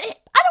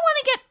don't want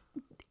to get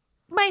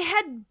my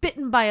head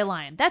bitten by a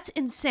lion. That's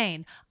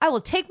insane. I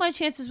will take my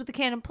chances with the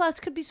cannon. Plus,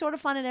 could be sort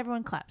of fun, and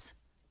everyone claps.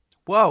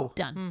 Whoa.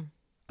 Done.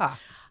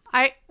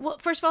 Well,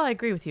 first of all, I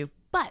agree with you,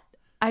 but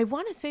I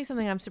want to say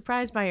something. I'm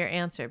surprised by your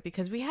answer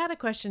because we had a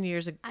question I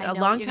a know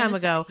long what you're time gonna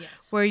ago say,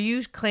 yes. where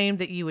you claimed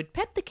that you would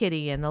pet the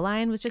kitty and the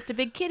lion was just a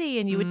big kitty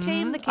and you would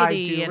tame the I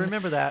kitty. do and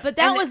remember that. But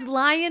that And- was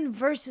lion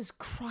versus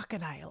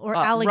crocodile or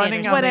running alligator.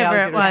 on the whatever it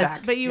alligator's was,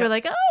 back. but you Yep. were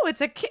like, "Oh,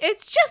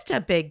 it's just a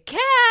big cat.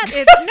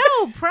 It's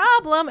no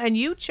problem," and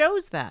you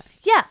chose that.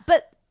 Yeah,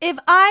 but if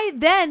I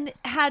then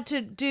had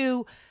to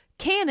do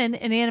cannon,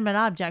 an animate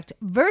object,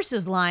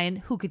 versus lion,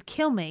 who could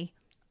kill me,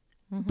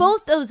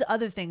 both those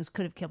other things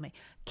could have killed me.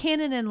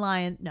 Cannon and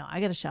lion, no, I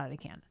got a shot at a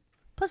cannon.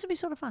 Plus, it'd be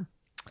sort of fun.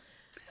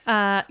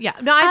 Yeah,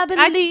 no, I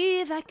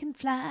believe I can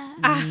fly.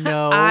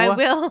 no.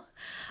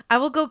 I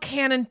will go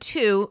canon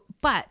too,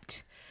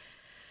 but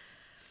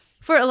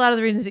for a lot of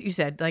the reasons that you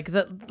said, like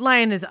the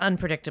lion is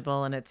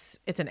unpredictable and it's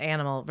an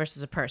animal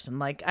versus a person.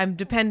 Like I'm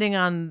depending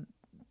on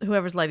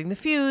whoever's lighting the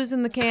fuse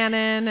in the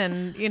cannon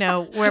and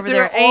wherever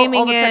they're aiming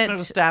all the it.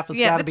 technical staff has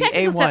gotta the be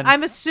technical A1.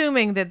 I'm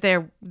assuming that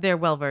they're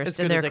well As versed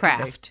in good their as they can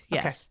be. craft.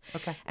 Okay, Yes.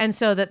 okay. And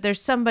so that there's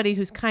somebody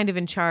who's kind of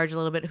in charge a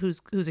little bit,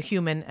 who's a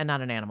human and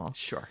not an animal.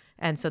 Sure.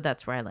 And so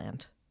that's where I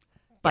land.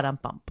 But I'm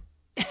bump.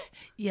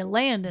 You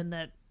land in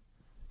the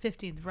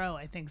 15th row,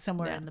 I think,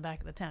 somewhere in the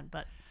back of the tent.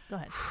 But go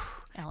ahead,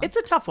 Alan. It's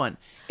a tough one.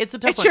 It's a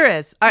tough It one. sure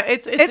is.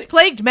 It's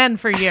plagued men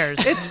for years.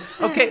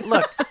 okay.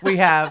 Look, we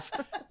have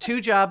 2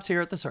 jobs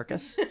here at the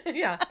circus,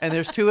 yeah. and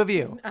there's 2 of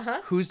you.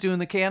 Who's doing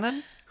the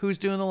cannon? Who's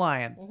doing the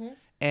lion?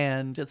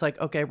 And it's like,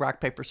 okay,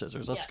 rock paper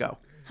scissors. Let's go.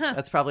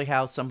 That's probably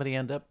how somebody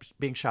ended up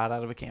being shot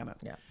out of a cannon.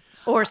 Yeah.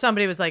 Or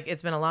somebody was like,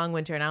 it's been a long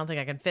winter and I don't think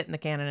I can fit in the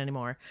cannon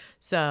anymore.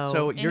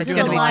 So you're it's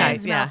doing going to the be tight.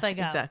 lion's Yeah, mouth I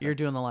go. exactly. You're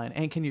doing the line.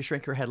 And can you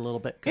shrink your head a little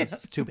bit? Because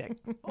it's too big.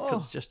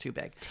 Because it's just too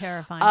big.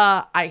 Terrifying.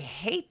 I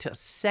hate to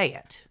say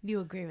it. You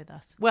agree with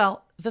us.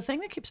 Well, the thing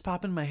that keeps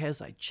popping in my head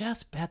is I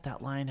just bet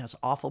that lion has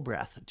awful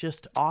breath.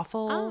 Just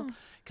awful.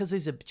 Because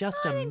he's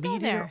just a didn't go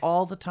meat there. eater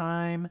all the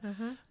time.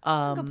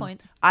 Good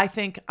point. I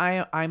think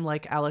I'm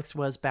like Alex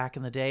was back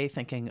in the day,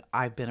 thinking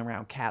I've been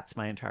around cats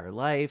my entire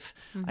life.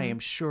 I am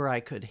sure I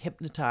could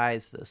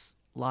hypnotize this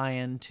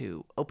lion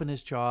to open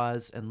his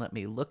jaws and let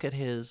me look at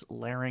his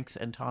larynx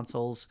and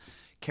tonsils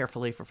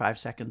carefully for 5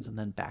 seconds and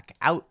then back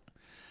out.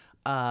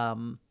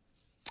 On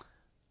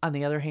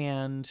the other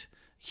hand,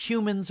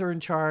 humans are in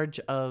charge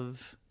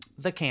of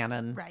the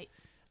cannon. Right.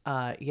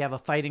 You have a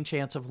fighting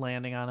chance of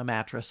landing on a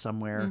mattress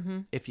somewhere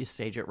if you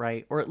stage it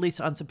right, or at least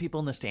on some people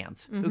in the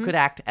stands who could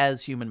act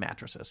as human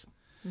mattresses.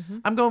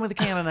 I'm going with the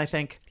cannon, I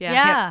think.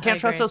 Yeah. Can't I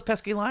trust agree. those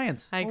pesky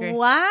lions. I agree.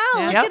 Wow.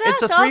 Look Yep, at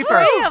it's us. a All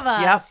three-fer. three of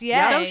us.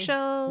 Yep. Yay.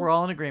 Social. We're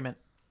all in agreement.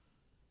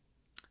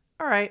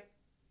 All right.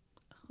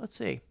 Let's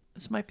see.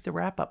 This might be the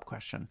wrap-up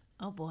question.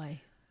 Oh, boy.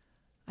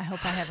 I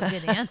hope I have a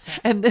good answer.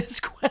 And this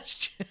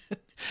question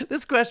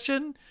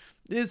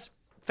is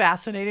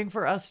fascinating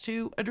for us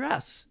to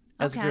address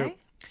as a group.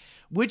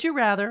 Would you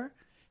rather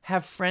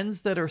have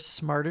friends that are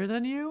smarter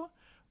than you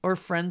or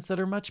friends that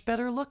are much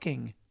better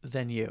looking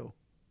than you?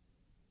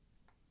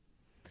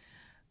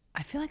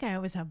 I feel like I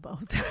always have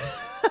both.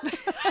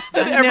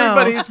 That I know.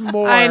 everybody's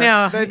more I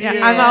know. than Yeah,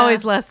 you. I'm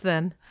always less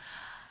than.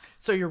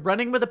 So you're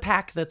running with a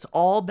pack that's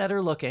all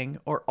better looking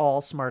or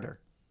all smarter?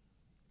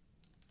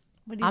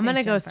 What do you I'm think,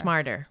 going to go Jennifer?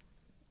 smarter.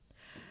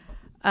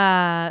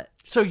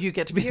 So you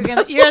get to be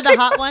You're the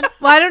hot one?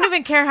 Well, I don't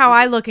even care how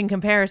I look in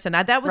comparison.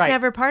 That was Right.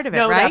 never part of it,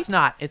 No, right? that's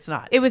not. It's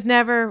not. It was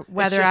never It's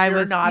whether just I you're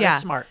was not yeah.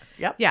 as smart.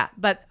 Yep. Yeah,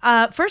 but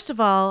first of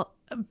all,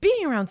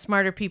 being around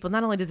smarter people,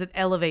 not only does it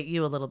elevate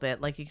you a little bit,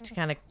 like you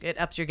kind of it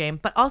ups your game,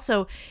 but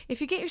also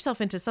if you get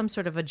yourself into some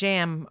sort of a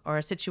jam or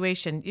a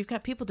situation, you've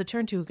got people to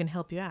turn to who can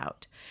help you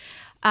out.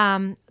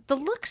 The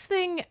looks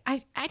thing,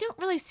 I don't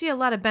really see a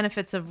lot of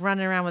benefits of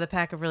running around with a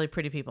pack of really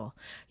pretty people.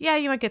 Yeah,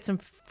 you might get some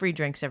free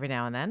drinks every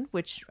now and then,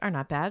 which are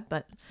not bad,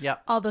 but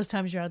Yep. All those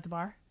times you're at the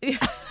bar?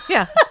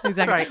 yeah,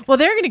 exactly. right. Well,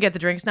 they're going to get the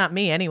drinks, not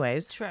me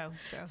anyways. True.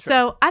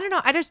 So I don't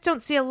know. I just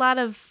don't see a lot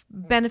of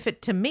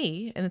benefit to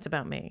me, and it's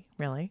about me,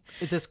 really.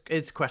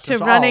 It's question To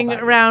it's all running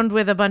about you. around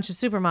with a bunch of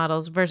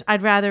supermodels versus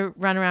I'd rather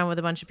run around with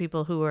a bunch of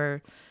people who are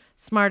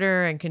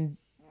smarter and can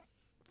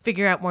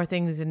figure out more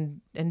things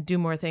and do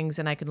more things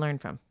and I can learn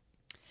from.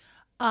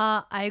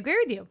 I agree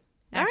with you,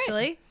 All right.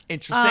 actually.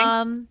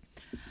 Interesting.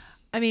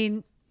 I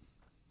mean,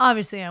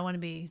 obviously, I want to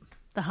be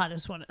the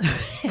hottest one.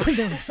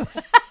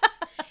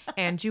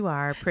 And you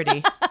are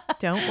pretty.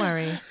 Don't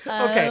worry.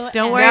 Okay.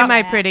 Don't worry,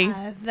 my pretty.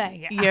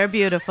 Thank you. You're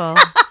beautiful.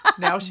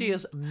 Now she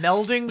is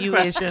melding the You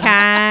is question.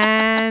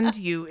 kind.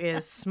 You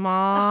is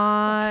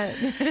smart.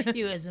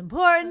 You is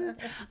important.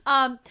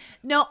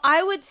 No,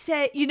 I would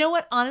say, you know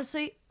what?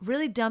 Honestly,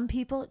 really dumb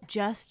people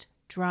just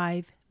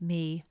drive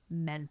me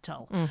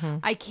mental.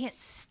 I can't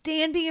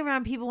stand being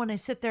around people when I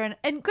sit there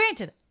and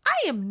granted,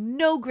 I am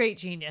no great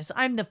genius.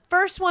 I'm the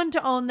first one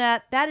to own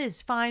that. That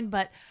is fine,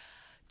 but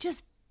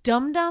just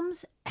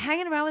dum-dums,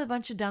 hanging around with a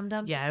bunch of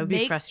dum-dums. Yeah, it would be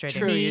makes frustrating.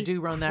 True, me you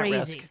do run that crazy.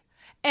 risk.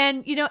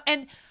 And,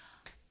 and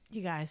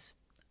you guys,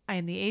 I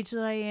am the age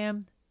that I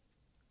am.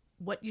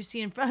 What you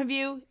see in front of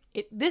you,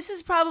 this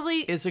is probably,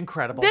 It's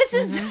incredible. this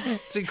is,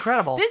 It's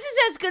incredible. this is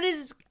as good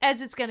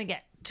as it's going to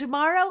get.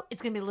 Tomorrow,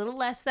 it's going to be a little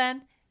less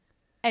than,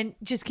 and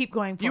just keep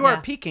going for you it.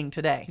 are peaking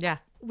today. Yeah.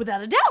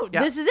 Without a doubt.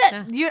 Yeah. This is it.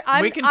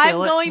 I'm We can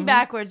feel it. going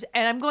backwards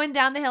and I'm going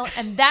down the hill,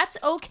 and that's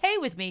okay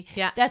with me.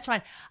 Yeah. That's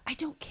fine. I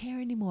don't care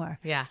anymore.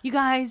 Yeah. You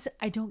guys,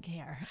 I don't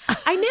care.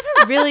 I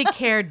never really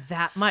cared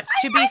that much,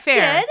 to be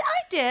fair.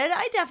 I did.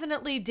 I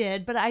definitely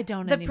did, but I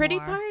don't The anymore. pretty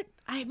part,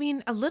 I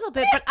mean, a little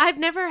bit, but I've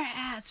never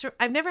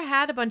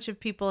had a bunch of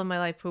people in my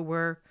life who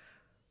were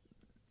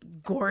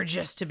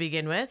gorgeous to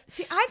begin with.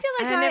 See, I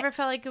feel like And I never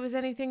felt like it was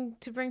anything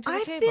to bring to the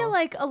I table. feel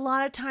like a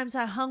lot of times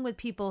I hung with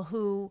people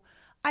who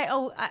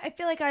I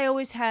feel like I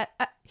always had,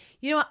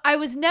 I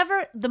was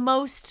never the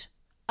most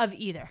of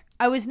either.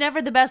 I was never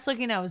the best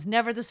looking. I was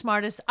never the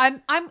smartest.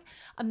 I'm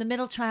the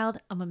middle child.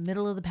 I'm a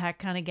middle of the pack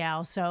kind of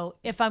gal. So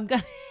if I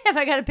got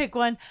to pick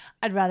one,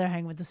 I'd rather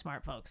hang with the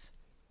smart folks.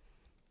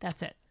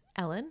 That's it.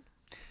 Ellen,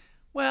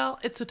 Well,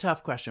 it's a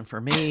tough question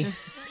for me.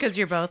 because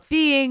you're both.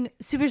 Being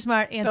super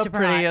smart and The super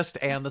hot. prettiest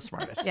and the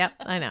smartest. Yep,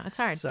 I know it's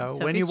hard. So when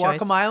Sophie's you walk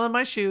choice. a mile in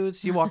my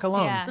shoes, you walk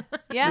alone.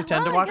 Yeah. You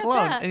tend well, to I walk get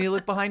alone. that. And you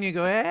look behind you and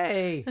go,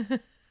 hey,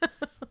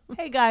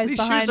 Hey guys, these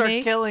behind shoes are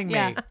me. killing me.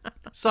 Yeah.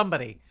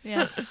 Somebody.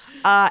 Yeah.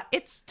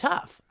 It's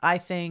tough. I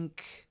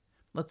think,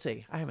 let's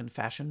see, I haven't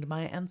fashioned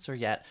my answer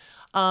yet.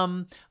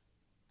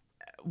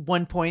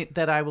 One point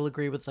that I will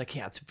agree with is like,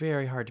 yeah, it's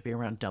very hard to be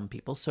around dumb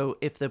people. So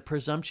if the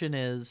presumption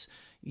is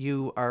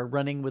you are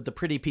running with the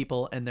pretty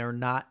people and they're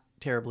not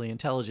terribly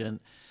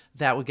intelligent,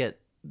 that would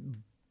get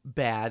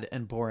bad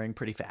and boring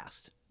pretty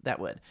fast. That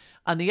would.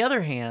 On the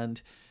other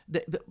hand,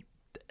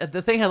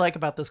 the thing I like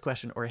about this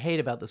question or hate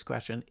about this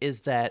question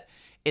is that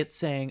it's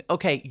saying,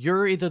 okay,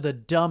 you're either the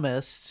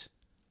dumbest,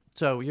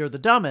 so you're the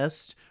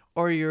dumbest,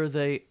 or you're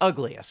the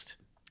ugliest.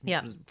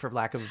 Yeah. For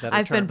lack of a better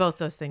I've term. been both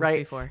those things right?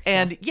 before.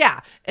 And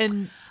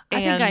and I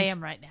think I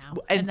am right now.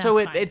 And so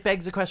that's fine. it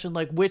begs the question,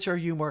 like, which are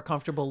you more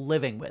comfortable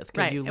living with?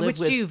 Can Right. you And live which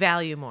with, do you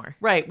value more?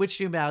 right, which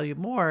do you value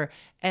more?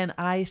 And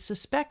I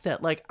suspect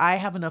that, like, I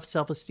have enough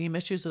self-esteem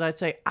issues that I'd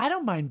say I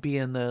don't mind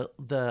being the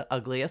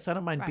ugliest. I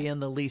don't mind being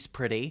the least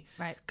pretty.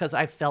 Right. Because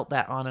I felt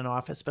that on and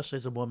off, especially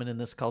as a woman in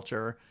this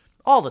culture.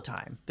 All the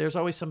time. There's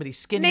always somebody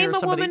skinnier, Name a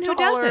somebody woman who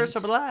taller, doesn't.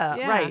 somebody blah.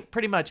 Yeah. Right,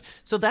 pretty much.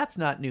 So that's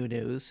not new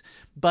news.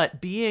 But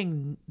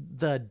being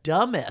the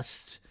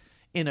dumbest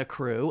in a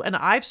crew, and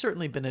I've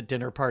certainly been at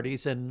dinner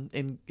parties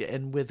and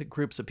with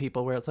groups of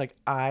people where it's like,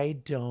 I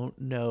don't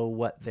know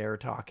what they're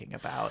talking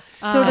about.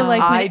 Sort of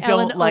like when I don't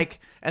Ellen like,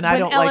 and I when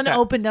don't Ellen like that.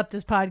 opened up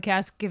this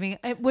podcast, giving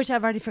which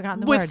I've already forgotten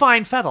the With word.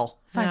 Fine Fettle.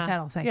 Fine Yeah.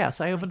 Fettle. Thank you.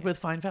 Yes, I opened with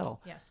Fine Fettle.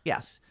 Yes.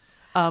 Yes.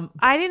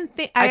 I didn't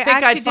think. I I think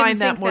actually I'd didn't find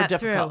that think more that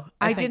difficult. Through.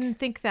 I I think- didn't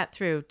think that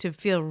through to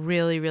feel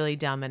really, really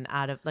dumb and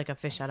out of like a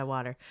fish out of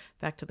water.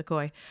 Back to the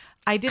koi.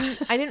 I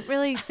didn't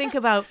really think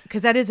about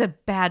because that is a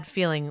bad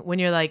feeling when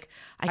you're like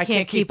I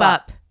can't keep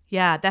up.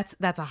 Yeah, that's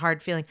a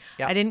hard feeling.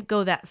 Yep. I didn't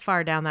go that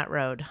far down that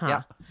road, huh?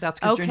 Yeah.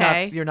 That's because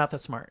Okay. you're not that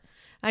smart.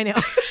 I know.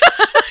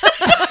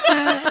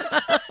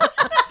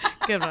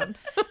 Good one.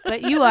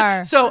 But you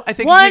are So I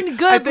think one you- I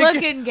good think you-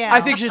 looking gal.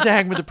 I think you should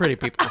hang with the pretty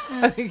people.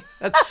 I think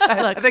that's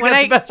I think when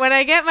that's the best. when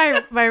I get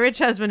my rich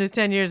husband who's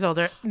 10 years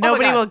older,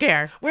 nobody God. will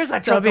care. Where's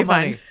that So it'll trunk be of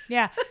money? fun.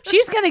 Yeah,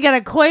 she's gonna get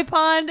a koi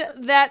pond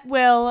that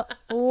will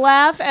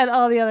laugh at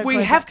all the other. We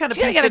koi have ponds. kind of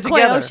she's gonna pieced get a it koi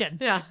together. ocean.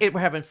 Yeah. We're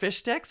having fish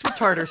sticks with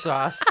tartar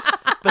sauce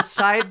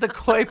beside the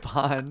koi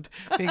pond,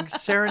 being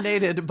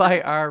serenaded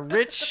by our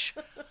rich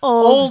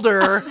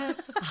older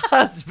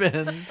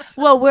husbands.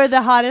 Well, we're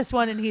the hottest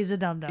one, and he's a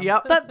dum dum.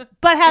 Yep.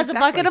 but has a Exactly.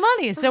 bucket of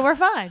money, so we're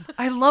fine.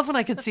 I love when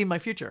I can see my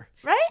future.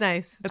 Right? It's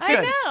nice. It's It's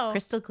I good. know.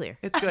 crystal clear.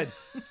 It's good.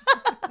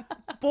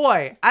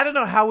 Boy, I don't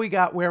know how we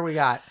got where we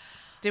got.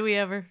 Do we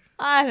ever?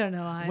 I don't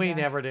know. Either. We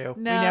never do.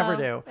 No, We never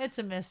do. It's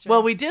a mystery.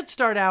 Well, we did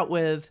start out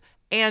with,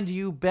 and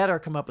you better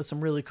come up with some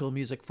really cool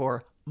music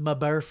for my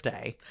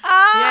birthday.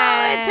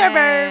 Oh, it's her Yay.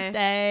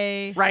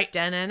 birthday. Right.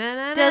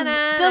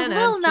 Does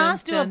Lil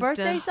Nas do a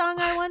birthday song?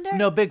 I wonder.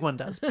 No, Big One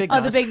does. Big Oh,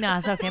 Nas. the Big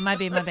Nas. Okay, my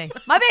B.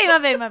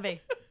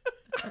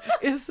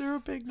 Is there a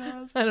Big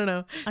Nas? I don't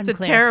know. It's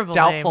Unclear. a terrible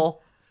name.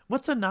 Doubtful.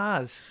 What's a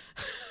Nas?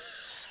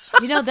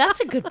 You know, that's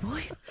a good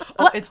point.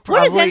 Oh, What, it's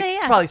what is probably NAS?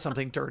 it's probably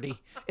something dirty.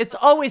 It's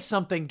always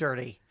something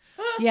dirty.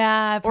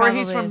 Yeah, Or probably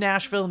he's from is.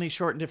 Nashville and he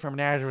shortened it from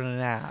Nashville to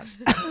Nash.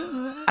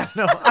 I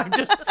know.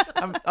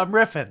 I'm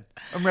riffing.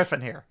 I'm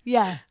riffing here.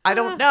 Yeah. I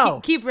don't know.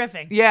 Keep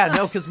riffing. Yeah,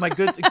 no, because my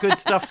good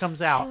stuff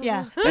comes out.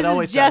 Yeah. It This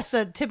always is just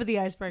does. the tip of the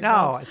iceberg.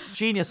 No, folks. it's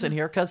genius in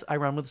here because I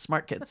run with the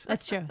smart kids.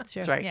 That's true. That's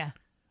true. That's right. Yeah.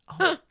 Oh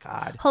my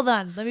God. Hold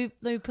on. Let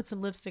me put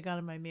some lipstick on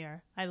in my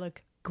mirror. I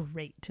look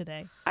great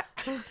today.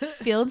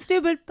 Feeling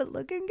stupid, but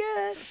looking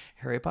good.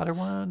 Harry Potter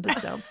wand is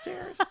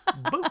downstairs.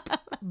 Boop.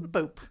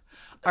 Boop.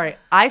 All right.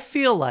 I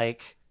feel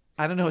like,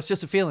 I don't know, it's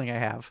just a feeling I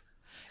have.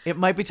 It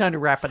might be time to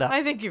wrap it up.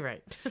 I think you're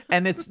right.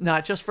 And it's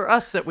not just for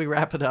us that we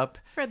wrap it up.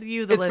 For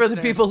you, the It's listeners. for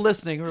the people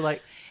listening who are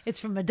like, It's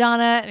from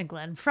Madonna and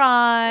Glenn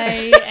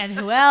Fry and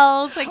who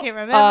else? I can't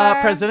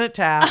remember. President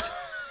Taft,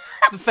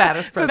 the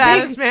fattest president.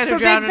 fattest man who for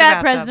drowned big in a fat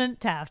bathtub. President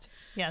Taft.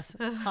 Yes,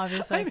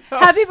 obviously.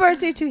 Happy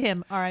birthday to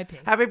him. R.I.P.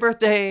 Happy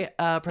birthday,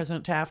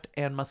 President Taft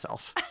and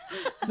myself.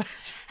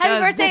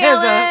 Happy birthday,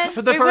 there's a- Ellen.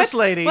 For the Wait, first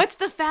lady. What's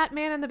the fat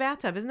man in the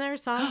bathtub? Isn't there a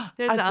song?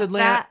 There's It's a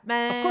Atlanta- fat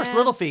man. Of course,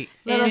 Little Feet.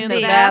 Little in the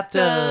Feet.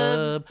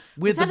 bathtub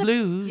with the that a-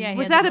 blues. Yeah, he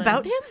Was had that the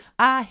about blues. him?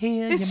 I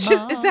hear Is,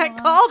 you, is that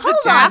called the Hold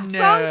Taft on.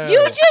 song? No.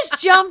 You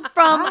just jumped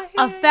from I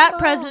a hear fat you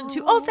president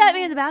to fat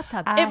man in the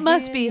bathtub. I It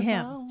must hear be you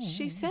him. moan.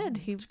 She said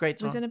he a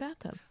great was song. in a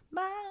bathtub.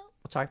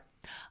 Sorry.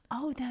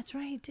 Oh, that's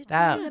right. Did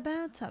That- in the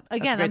bathtub a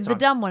again? great I'm song. the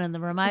dumb one in the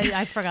room.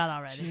 I forgot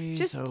already.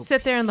 Just So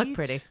sit there and look Pete.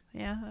 pretty.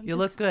 Yeah, I'm You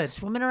look just good.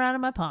 Swimming around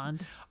in my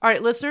pond. All right,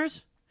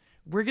 listeners,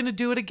 we're going to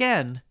do it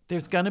again.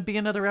 There's going to be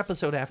another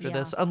episode after Yeah.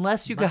 this,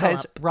 unless you Buckle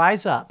guys up.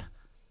 rise up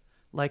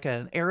like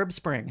an Arab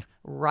Spring.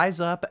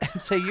 Rise up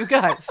and say, you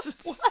guys.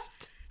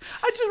 What?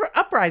 I just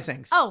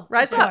uprisings. Oh,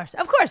 rise of up. course,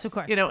 of course, of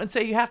course. You know, and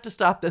say you have to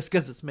stop this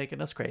because it's making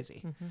us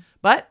crazy.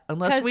 But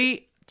unless 'Cause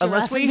we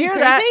giraffing me hear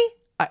crazy? that,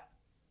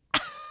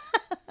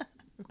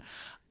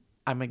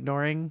 I'm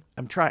ignoring.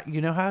 I'm trying.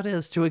 You know how it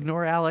is to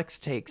ignore Alex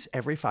takes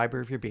every fiber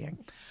of your being.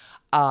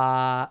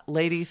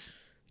 Ladies,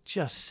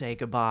 just say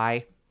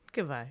goodbye.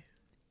 Goodbye.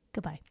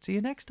 Goodbye. See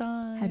you next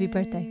time. Happy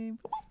birthday.